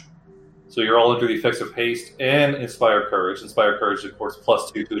Courage. So you're all under the effects of haste and Inspire Courage. Inspire Courage, of course,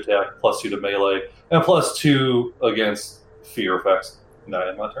 +2 to attack, +2 to melee, and +2 against fear effects. Now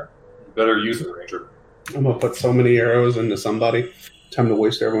in my turn. You better use it, Ranger. I'm going to put so many arrows into somebody. Time to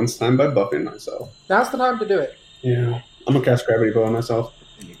waste everyone's time by buffing myself. Now's the time to do it. Yeah. I'm going to cast Gravity Bow on myself.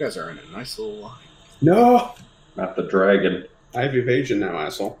 And you guys are in a nice little line. No! Not the dragon. I have evasion now,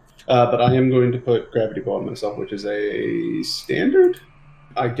 asshole. But I am going to put Gravity Bow on myself, which is a standard.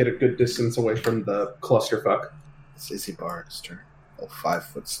 I get a good distance away from the clusterfuck. It's Izzy Bard's turn. He'll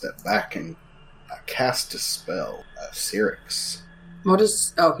 5-foot step back and cast a spell. Syrinx. What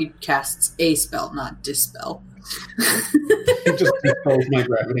is... Oh, he casts a spell, not dispel. It just dispels my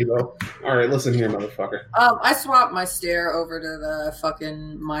Gravity Bow. Alright, listen here, motherfucker. I swapped my stare over to the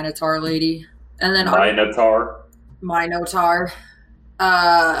fucking Minotaur lady. And then... Minotaur? Minotaur.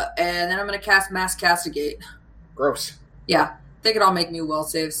 And then I'm going to cast Mass Castigate. Gross. Yeah. They could all make me will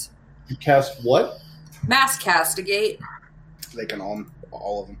saves. You cast what? Mass Castigate. They can all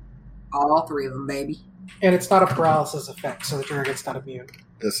of them. All 3 of them, baby. And it's not a paralysis effect, so the dragon's not immune.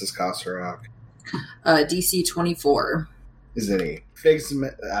 This is Kasarak. DC 24. Is it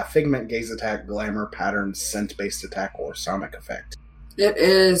a figment, gaze attack, glamour, pattern, scent-based attack, or sonic effect? It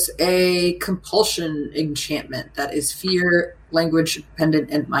is a compulsion enchantment that is fear, language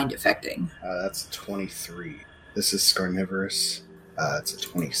dependent, and mind affecting. That's 23. This is Scarnivorous. It's a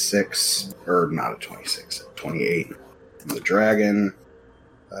 26. Or not a 26, a 28. And the dragon,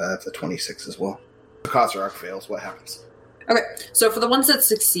 that's a 26 as well. Kasarak fails. What happens? Okay, so for the ones that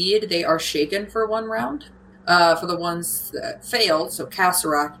succeed, they are shaken for 1 round. For the ones that failed, so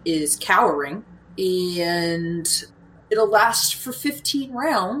Kasarak is cowering, and it'll last for 15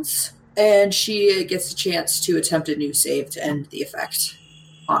 rounds, and she gets a chance to attempt a new save to end the effect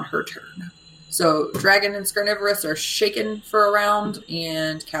on her turn. So Dragon and Scarnivorous are shaken for a round,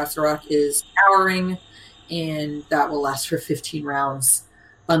 and Kasarak is cowering, and that will last for 15 rounds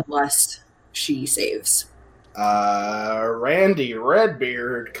unless she saves. Randy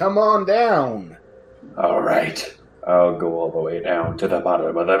Redbeard, come on down. All right. I'll go all the way down to the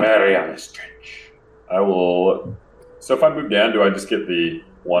bottom of the Marianas Trench. I will... So if I move down, do I just get the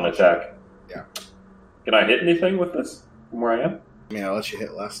 1 attack? Yeah. Can I hit anything with this from where I am? I mean, I let you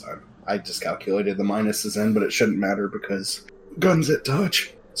hit last time. I just calculated the minuses in, but it shouldn't matter because guns at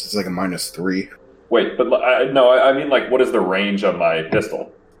touch. So it's like a -3. Wait, but I mean, like, what is the range of my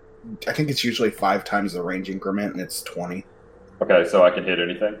pistol? I think it's usually 5 times the range increment, and it's 20. Okay, so I can hit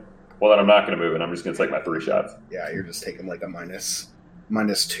anything? Well, then I'm not going to move it. I'm just going to take my 3 shots. Yeah, you're just taking like a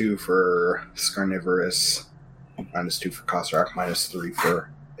 -2 for Scarnivorous, -2 for Kasarak, -3 for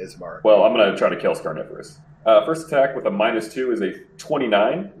Isbar. Well, I'm going to try to kill Scarnivorous. First attack with a -2 is a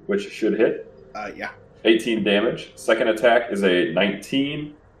 29, which should hit. Yeah. 18 damage. Second attack is a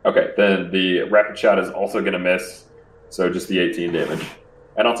 19. Okay, then the rapid shot is also going to miss, so just the 18 damage.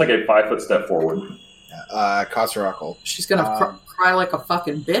 And I'll take a 5-foot step forward. Kasarak will... She's gonna cry like a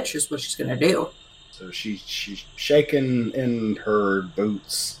fucking bitch is what she's gonna do. So she's shaking in her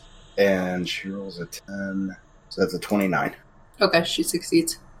boots, and she rolls a 10. So that's a 29. Okay, she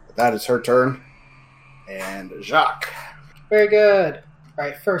succeeds. That is her turn. And Jacques. Very good. All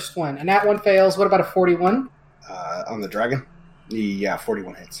right, first one. And that one fails. What about a 41? On the dragon? Yeah,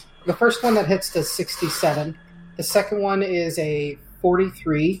 41 hits. The first one that hits does 67. The second one is a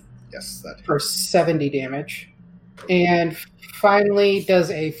 43. Yes, that for 70 damage. And finally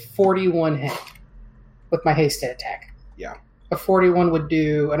does a 41 hit with my hasted attack. Yeah. A 41 would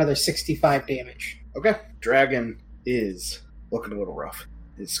do another 65 damage. Okay. Dragon is looking a little rough.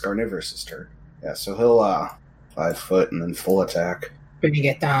 It's Scarnivorous' turn. Yeah, so he'll 5 foot and then full attack. Bring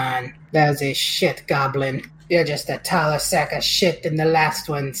it on. That was a shit goblin. You're just a taller sack of shit than the last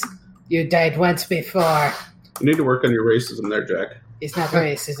ones. You died once before. You need to work on your racism there, Jack. It's not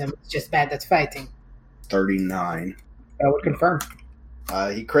racism, it's just bad that's fighting. 39. I would confirm.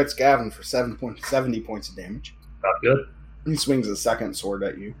 He crits Gavin for 70 points of damage. Not good. He swings a second sword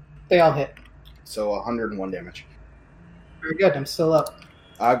at you. They all hit. So 101 damage. Very good, I'm still up.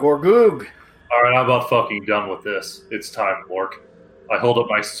 Gorgoog. Alright, I'm about fucking done with this. It's time, Lork. I hold up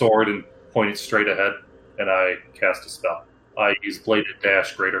my sword and point it straight ahead, and I cast a spell. I use Bladed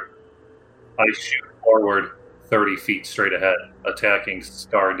Dash Greater. I shoot forward 30 feet straight ahead, attacking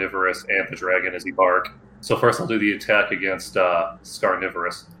Scarnivorous and the dragon as he bark. So first I'll do the attack against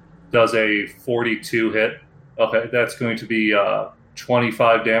Scarnivorous. Does a 42 hit. Okay, that's going to be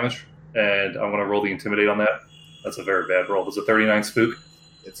 25 damage, and I'm going to roll the Intimidate on that. That's a very bad roll. Does a 39 spook?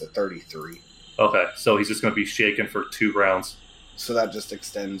 It's a 33. Okay, so he's just going to be shaken for 2 rounds. So that just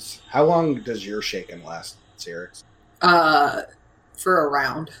extends. How long does your shaken last, Cyrix? For a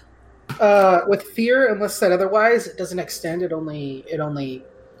round. With fear, unless said otherwise, it doesn't extend. It only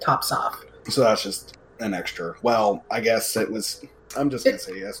tops off. So that's just an extra. Well, I guess it was. I'm just gonna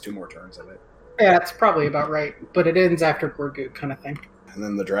say he has 2 more turns of it. Yeah, that's probably about right. But it ends after Gorgook kind of thing. And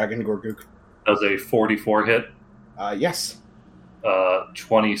then the dragon Gorgook. Does a 44 hit. Yes.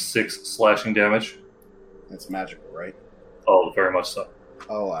 26 slashing damage. That's magical, right? Oh, very much so.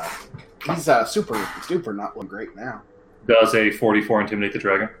 Oh, he's super duper not looking great now. Does a 44 intimidate the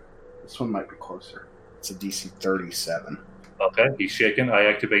dragon? This one might be closer. It's a DC 37. Okay, he's shaken. I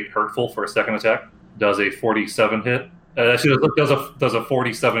activate Hurtful for a second attack. Does a 47 hit? Actually, does a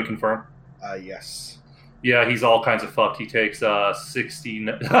 47 confirm? Yes. Yeah, he's all kinds of fucked. He takes 16.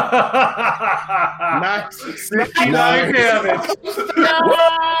 Nice. 69 damage.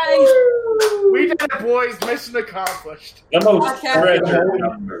 Nice! We did it, boys. Mission accomplished. The most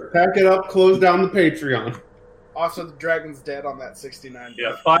Pack it up, close down the Patreon. Also, the dragon's dead on that 69.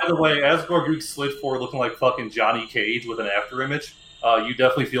 Yeah, by the way, as Gorgook slid forward looking like fucking Johnny Cage with an after image, you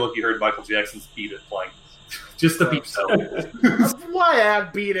definitely feel like you heard Michael Jackson's Beat It playing. Just the beat. That's why I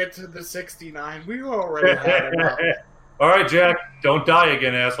beat it to the 69. We already had it. All right, Jack, don't die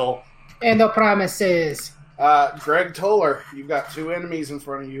again, asshole. And no promises. Greg Toller, you've got 2 enemies in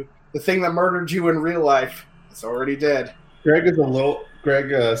front of you. The thing that murdered you in real life, it's already dead. Greg,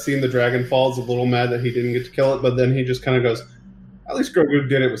 seeing the dragon fall, is a little mad that he didn't get to kill it, but then he just kind of goes, at least Grogu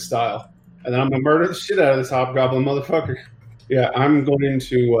did it with style. And then I'm going to murder the shit out of this hobgoblin motherfucker. Yeah, I'm going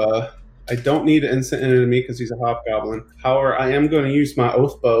to... I don't need an instant enemy because he's a hobgoblin. However, I am going to use my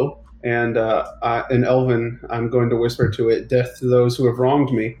oath bow, and in Elven, I'm going to whisper to it, "Death to those who have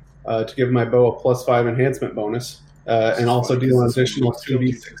wronged me," to give my bow a +5 enhancement bonus, and also deal an additional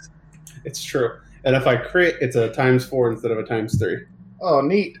 2d6. It's true. And if I crit, it's a ×4 instead of a ×3. Oh,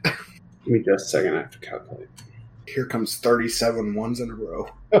 neat. Give me just a second, I have to calculate. Here comes 37 ones in a row.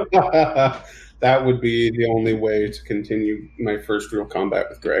 That would be the only way to continue my first real combat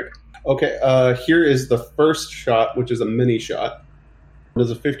with Greg. Okay, here is the first shot, which is a mini shot. It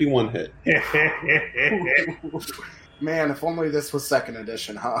does a 51 hit. Man, if only this was 2nd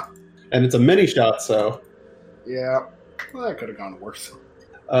edition, huh? And it's a mini shot, so... Yeah, well, that could have gone worse.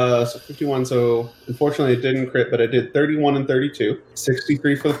 So 51, so unfortunately it didn't crit, but I did 31 and 32.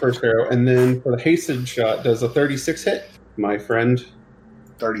 63 for the first arrow, and then for the hasted shot, does a 36 hit, my friend.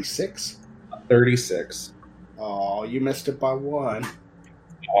 36? 36. Oh, you missed it by 1.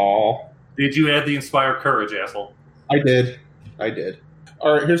 Aw. Did you add the Inspire Courage, asshole? I did.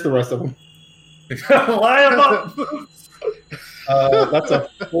 All right, here's the rest of them. Lie up! That's a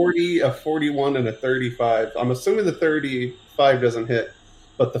 40, a 41, and a 35. I'm assuming the 35 doesn't hit,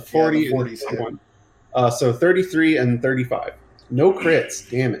 but the 40 is one. So 33 and 35. No crits.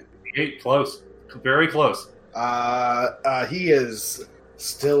 Damn it. Hey, close. Very close. He is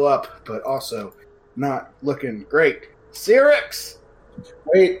still up, but also not looking great. Cyrix!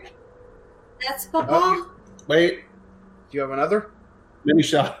 Wait. That's Papa. Wait. Do you have another? Mini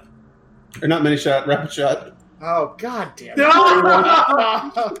shot. Or not mini shot, rapid shot. Oh, god damn it.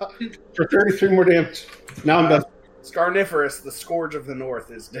 For 33 more damage. Now I'm done. Scarnivorous, the Scourge of the North,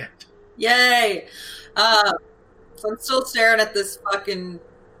 is dead. Yay! So I'm still staring at this fucking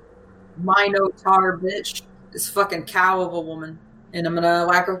Minotaur bitch. this fucking cow of a woman, and I'm gonna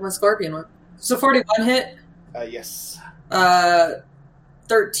whack her with my scorpion whip. So 41 hit. Yes.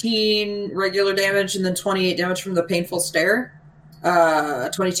 13 regular damage, and then 28 damage from the painful stare.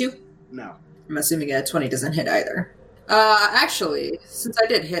 22. No. I'm assuming a 20 doesn't hit either. Actually, since I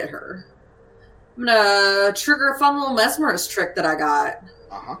did hit her, I'm gonna trigger a fun little mesmerist trick that I got.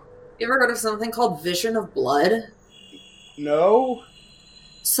 Uh-huh. You ever heard of something called Vision of Blood? No.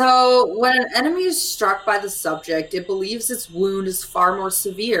 So, when an enemy is struck by the subject, it believes its wound is far more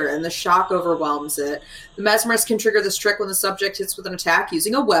severe, and the shock overwhelms it. The mesmerist can trigger this trick when the subject hits with an attack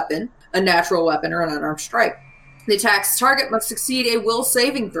using a weapon, a natural weapon, or an unarmed strike. The attack's target must succeed a will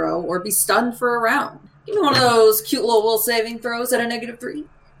saving throw or be stunned for a round. Give me one of those cute little will saving throws at a -3.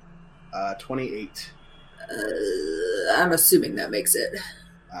 28. I'm assuming that makes it.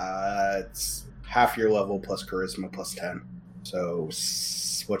 It's half your level plus charisma plus 10. So,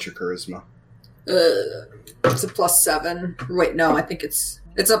 what's your charisma? It's a +7. Wait, no, I think it's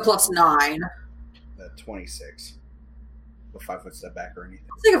a +9. 26. A 5-foot step back or anything.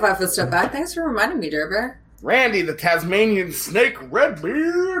 I'll take a 5-foot step back. Thanks for reminding me, Durbear. Randy, the Tasmanian snake,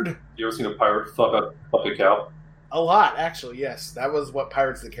 Redbeard! You ever seen a pirate fuck a cow? A lot, actually, yes. That was what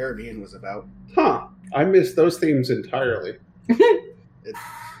Pirates of the Caribbean was about. Huh. I missed those themes entirely.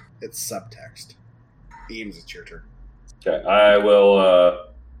 It's subtext. Themes, it's your turn. Okay, I will.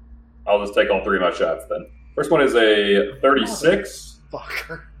 I'll just take all three of my shots then. First one is a 36.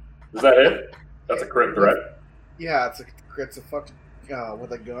 Fucker. Does that hit? That's a crit threat. Yeah, it's a fuck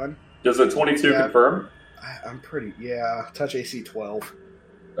with a gun. Does a 22 confirm? I'm pretty, yeah. Touch AC 12.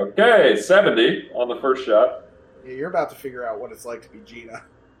 Okay, 70 on the first shot. Yeah, you're about to figure out what it's like to be Gina.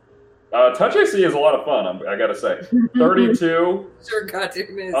 Touch AC is a lot of fun, I gotta say. 32 Sure,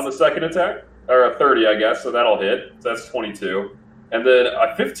 goddamn is. on the second attack. Or a 30, I guess, so that'll hit. So that's 22. And then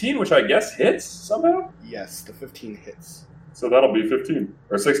a 15, which I guess hits somehow? Yes, the 15 hits. So that'll be 15.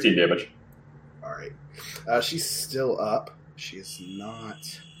 Or 16 damage. Alright. She's still up. She's not...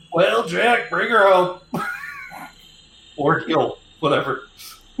 Well, Jack, bring her home. Or heal, whatever.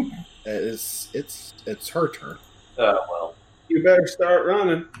 It's her turn. Well. You better start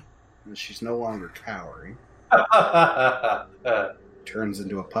running. And she's no longer cowering. Turns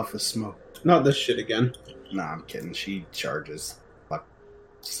into a puff of smoke. Not this shit again. Nah, I'm kidding. She charges like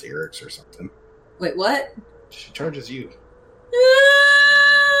Syrinx or something. Wait, what? She charges you.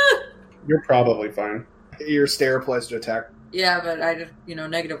 You're probably fine. Your stare applies to attack. Yeah, but I just,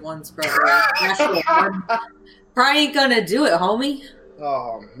 -1's probably natural one. Probably ain't gonna do it, homie.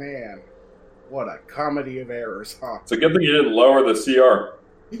 Oh, man. What a comedy of errors, huh? It's a good thing you didn't lower the CR.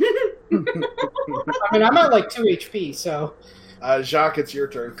 I mean, I'm at like 2 HP, so... Jacques, it's your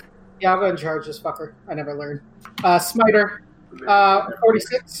turn. Yeah, I'll go and charge this fucker. I never learned. Smiter.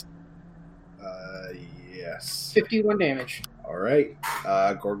 46. Yes. 51 damage. Alright.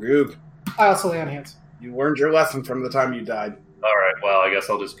 Gorgoog, I also lay on hands. you learned your lesson from the time you died. Alright, well, I guess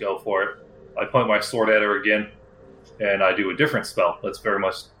I'll just go for it. I point my sword at her again, and I do a different spell that's very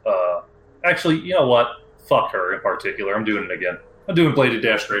much... Actually, you know what? Fuck her in particular. I'm doing it again. I'm doing Bladed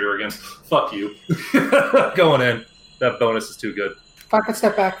Dash Greater again. Fuck you. Going in. That bonus is too good. If I could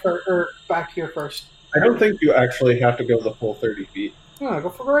step back back here first. I don't think you actually have to go the full 30 feet. No, go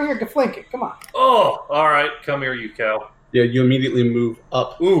for right here to flank it. Come on. Oh, alright. Come here, you cow. Yeah, you immediately move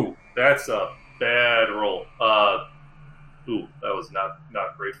up. Ooh, that's a bad roll. Ooh, that was not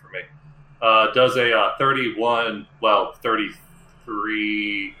great for me. Does a 31, well,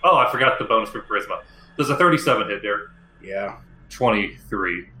 33... Oh, I forgot the bonus for charisma. Does a 37 hit there? Yeah.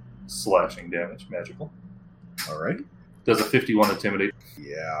 23 slashing damage, magical. Alright. Does a 51 intimidate?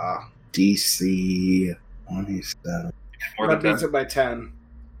 Yeah. DC 27. More than That beats 10? it by 10.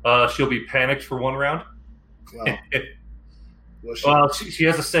 She'll be panicked for 1 round. Well, will she Well, she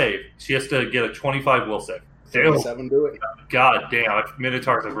has a save. She has to get a 25 will save. 27 do it? God damn,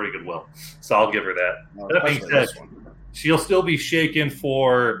 Minotaur's a pretty good will. So I'll give her that. No, That being especially said, this one. she'll still be shaken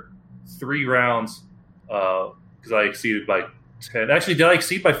for 3 rounds because I exceeded by 10. Actually, did I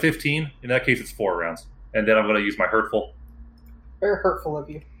exceed by 15? In that case, it's 4 rounds. And then I'm going to use my Hurtful. Very hurtful of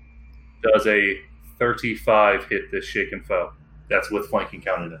you. Does a 35 hit this shaken foe? That's with flanking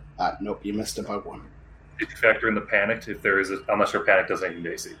counted in. Nope, you missed it by 1. Did you factor in the panicked? If there is, I'm not sure panic does anything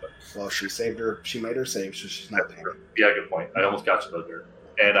to AC, but Well, she saved her. She made her save, so she's not panicked. yeah, good point. I almost got you though there.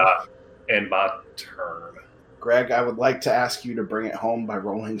 And my turn. Greg, I would like to ask you to bring it home by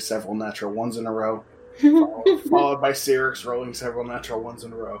rolling several natural ones in a row, followed by Syrinx rolling several natural ones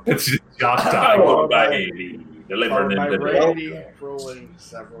in a row. It's just Josh time. Oh, baby. Delivering by them to Randy rolling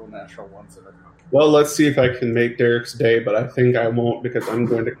several natural ones in a row. Well, let's see if I can make Derek's day, but I think I won't because I'm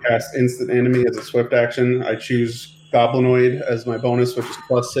going to cast Instant Enemy as a swift action. I choose Goblinoid as my bonus, which is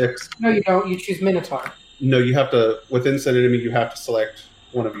 +6. No, you don't. You choose Minotaur. No, you have to, with Instant Enemy, you have to select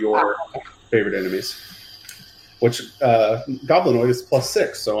one of your favorite enemies, which Goblinoid is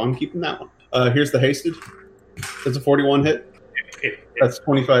 +6, so I'm keeping that one. Here's the Hasted. It's a 41 hit. That's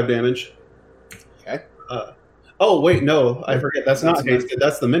 25 damage. Okay. Oh, wait, no, I forget. That's not Hasted.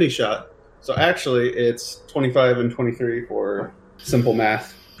 That's the mini shot. So actually, it's 25 and 23 for simple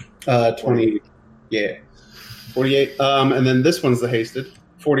math. 20, yeah. 48. And then this one's the Hasted.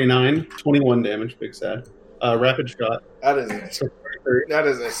 49, 21 damage, big sad. Rapid shot. That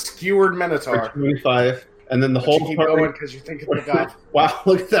is a skewered Minotaur. 25. And then the whole keep going because you think it's the god. Wow,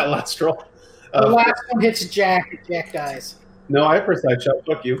 look at that last roll. The last one hits Jack, and Jack dies. No, I first side shot.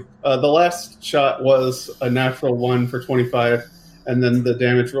 Fuck you. The last shot was a natural 1 for 25, and then the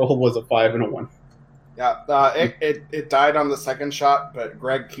damage roll was a 5 and a 1. Yeah, it died on the second shot, but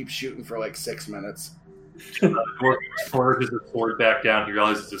Greg keeps shooting for like 6 minutes. Forges his sword back down. He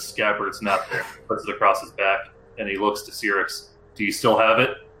realizes his scabbard's not there. Puts it across his back, and he looks to Cyrix. Do you still have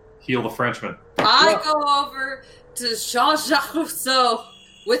it? Heal the Frenchman. I go over to Jean-Jacques Rousseau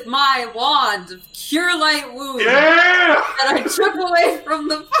with my wand of Cure Light Wounds that I took away from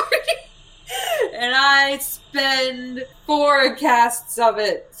the party, and I spend 4 casts of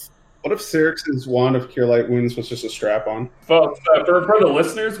it. What if Cyrix's wand of Cure Light Wounds was just a strap-on? For the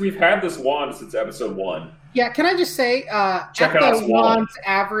listeners, we've had this wand since episode 1. Yeah, can I just say, Check at out the wand's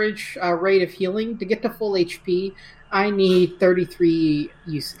average rate of healing, to get to full HP, I need 33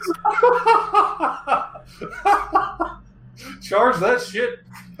 uses. Charge that shit.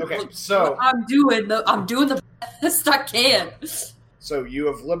 Okay, so I'm doing the best I can. So you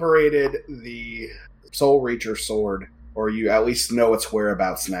have liberated the Soul Reacher sword, or you at least know its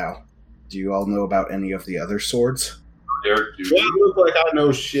whereabouts now. Do you all know about any of the other swords? Derek, do You look like I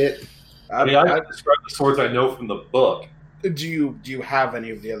know shit. I describe the swords I know from the book. Do you have any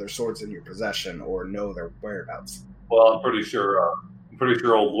of the other swords in your possession, or know their whereabouts? Well, I'm pretty sure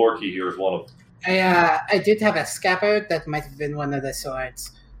old Lorky here is one of them. I did have a scabbard that might have been one of the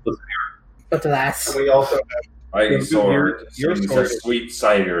swords. But alas. We also have My sword your sings sword a sweet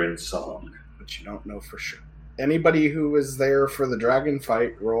siren song. But you don't know for sure. Anybody who was there for the dragon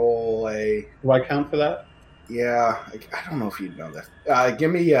fight, roll a... Do I count for that? Yeah, I don't know if you'd know that.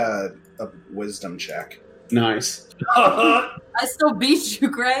 Give me a wisdom check. Nice. I still beat you,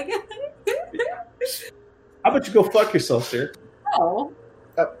 Greg. How about you go fuck yourself, sir? Oh.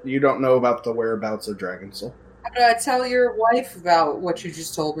 You don't know about the whereabouts of Dragon Soul. How did I tell your wife about what you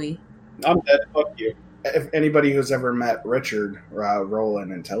just told me? I'm dead. Fuck you. If anybody who's ever met Richard, roll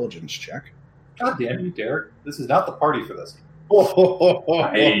an intelligence check. God damn you, Derek. This is not the party for this.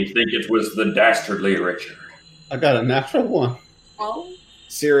 I think it was the dastardly Richard. I got a natural 1. Oh.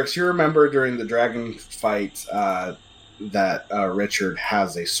 Cyrix, you remember during the dragon fight that Richard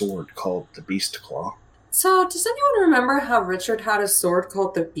has a sword called the Beast Claw. So, does anyone remember how Richard had a sword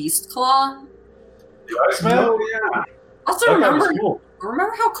called the Beast Claw? The Iceman? Oh, yeah. Also, remember Cool.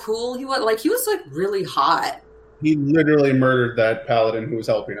 how cool he was? Like, he was, like, really hot. He literally murdered that paladin who was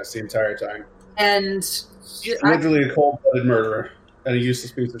helping us the entire time. And... Literally a cold-blooded murderer and a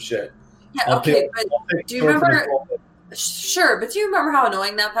useless piece of shit. Yeah, okay, but do you remember... Sure, but do you remember how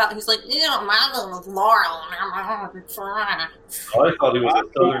annoying that paladin... He's like, yeah, my name is Laurel. I thought he was a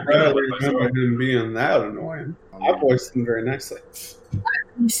southern I don't remember him being that annoying. I voiced him very nicely.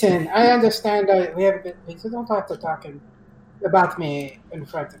 Listen, I understand we haven't been... You don't have to talk about me in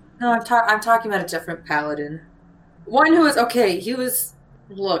front of me. No, I'm talking about a different paladin. One who was... Okay, he was...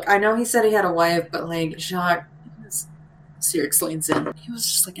 Look, I know he said he had a wife, but, like, Jacques... Cyrix leans in. He was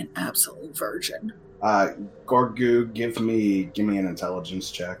just, like, an absolute virgin. Gorgu, give me an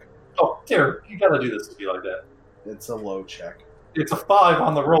intelligence check. Oh, Derek, you gotta do this to be like that. It's a low check. It's a 5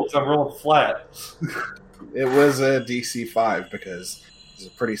 on the roll, so I'm rolling flat. It was a DC 5 because it's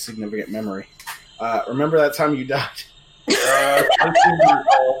a pretty significant memory. Remember that time you died?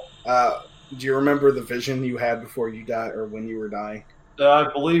 Do you remember the vision you had before you died, or when you were dying?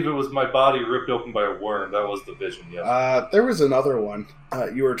 I believe it was my body ripped open by a worm. That was the vision, yes. There was another one.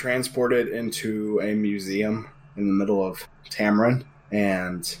 You were transported into a museum in the middle of Tamarin,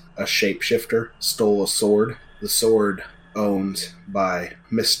 and a shapeshifter stole a sword. The sword owned by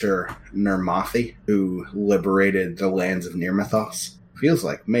Mr. Nirmathi, who liberated the lands of Nirmathos. Feels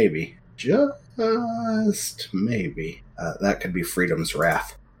like maybe, just maybe, that could be Freedom's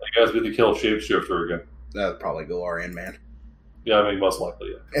Wrath. You guys need to kill Shapeshifter again. Probably Galarian Man. Yeah, I mean, most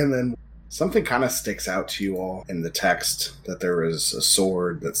likely, yeah. And then something kind of sticks out to you all in the text, that there was a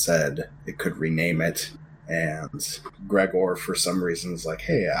sword that said it could rename it. And Gregor, for some reason, is like,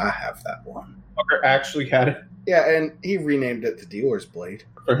 hey, I have that one. Fucker actually had it. Yeah, and he renamed it the Dealer's Blade.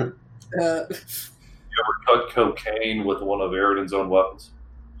 You ever cut cocaine with one of Eridan's own weapons?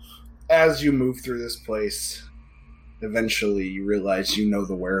 As you move through this place, eventually you realize you know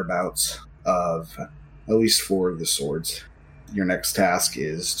the whereabouts of at least 4 of the swords. Your next task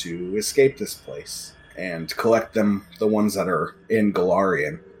is to escape this place and collect them, the ones that are in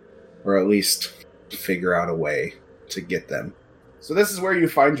Golarion, or at least figure out a way to get them. So this is where you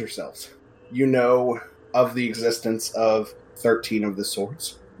find yourselves. You know of the existence of 13 of the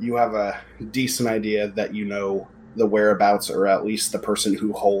swords. You have a decent idea that you know the whereabouts, or at least the person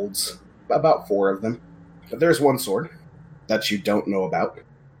who holds about 4 of them. But there's one sword that you don't know about,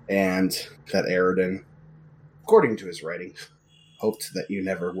 and that Eridan, according to his writings, hoped that you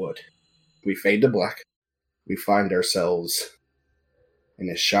never would. We fade to black. We find ourselves in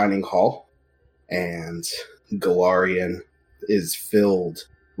a shining hall, and Golarion is filled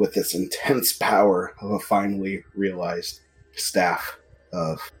with this intense power of a finely realized staff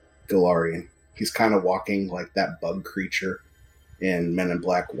of Golarion. He's kind of walking like that bug creature in Men in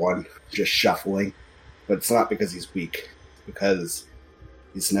Black 1, just shuffling. But it's not because he's weak, because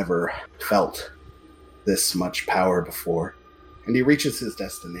he's never felt this much power before. And he reaches his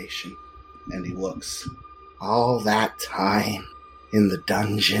destination, and he looks. All that time in the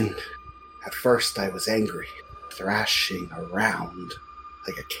dungeon, at first I was angry, thrashing around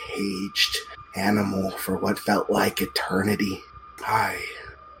like a caged animal for what felt like eternity. I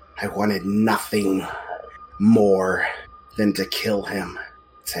wanted nothing more than to kill him,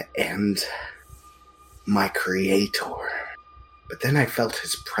 to end my creator. But then I felt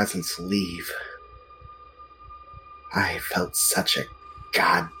his presence leave. I felt such a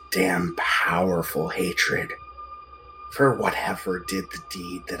goddamn powerful hatred for whatever did the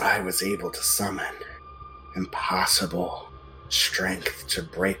deed that I was able to summon. Impossible strength to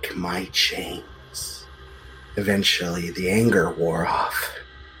break my chains. Eventually, the anger wore off,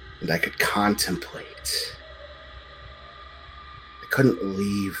 and I could contemplate. I couldn't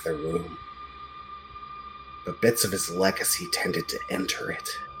leave the room, but bits of his legacy tended to enter it.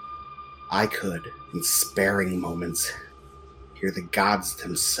 I could, in sparing moments, hear the gods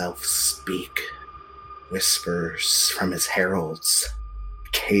themselves speak. Whispers from his heralds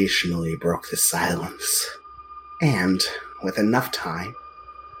occasionally broke the silence. And, with enough time,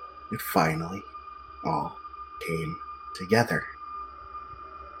 it finally all came together.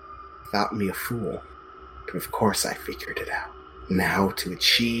 Thought me a fool, but of course I figured it out. Now, to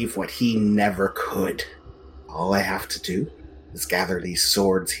achieve what he never could, all I have to do is gather these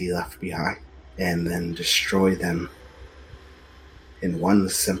swords he left behind, and then destroy them in one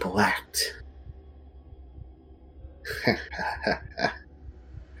simple act.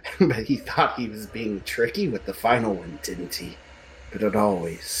 But he thought he was being tricky with the final one, didn't he? But it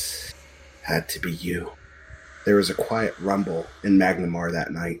always had to be you. There was a quiet rumble in Magnamar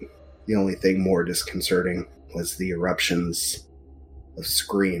that night. The only thing more disconcerting was the eruptions of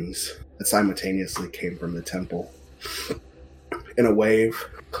screams that simultaneously came from the temple. In a wave,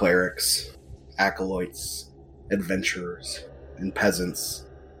 clerics, acolytes, adventurers, and peasants,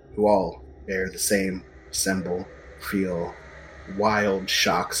 who all bear the same symbol, feel wild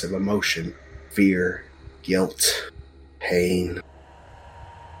shocks of emotion, fear, guilt, pain,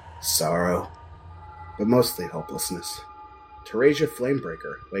 sorrow, but mostly hopelessness. Teresia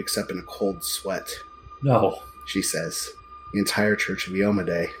Flamebreaker wakes up in a cold sweat. No. She says, the entire Church of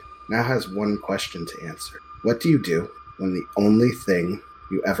Iomedae now has one question to answer. What do you do when the only thing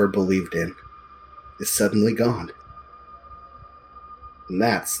you ever believed in is suddenly gone? And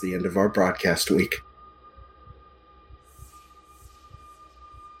that's the end of our broadcast week.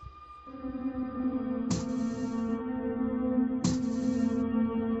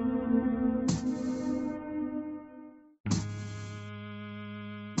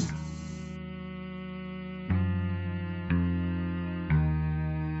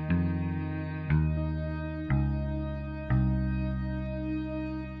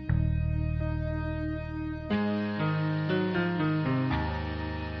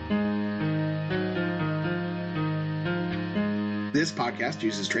 This podcast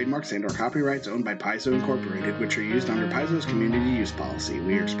uses trademarks and/or copyrights owned by Paizo Incorporated, which are used under Paizo's community use policy.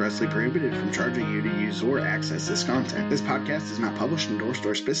 We are expressly prohibited from charging you to use or access this content. This podcast is not published, endorsed,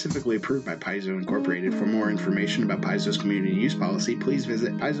 or specifically approved by Paizo Incorporated. For more information about Paizo's community use policy, please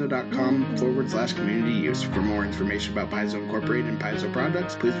visit paizo.com/community use. For more information about Paizo Incorporated and Paizo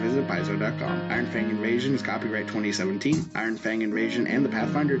products, please visit paizo.com. Iron Fang Invasion is copyright 2017. Iron Fang Invasion and the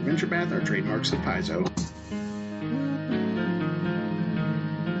Pathfinder Adventure Path are trademarks of Paizo.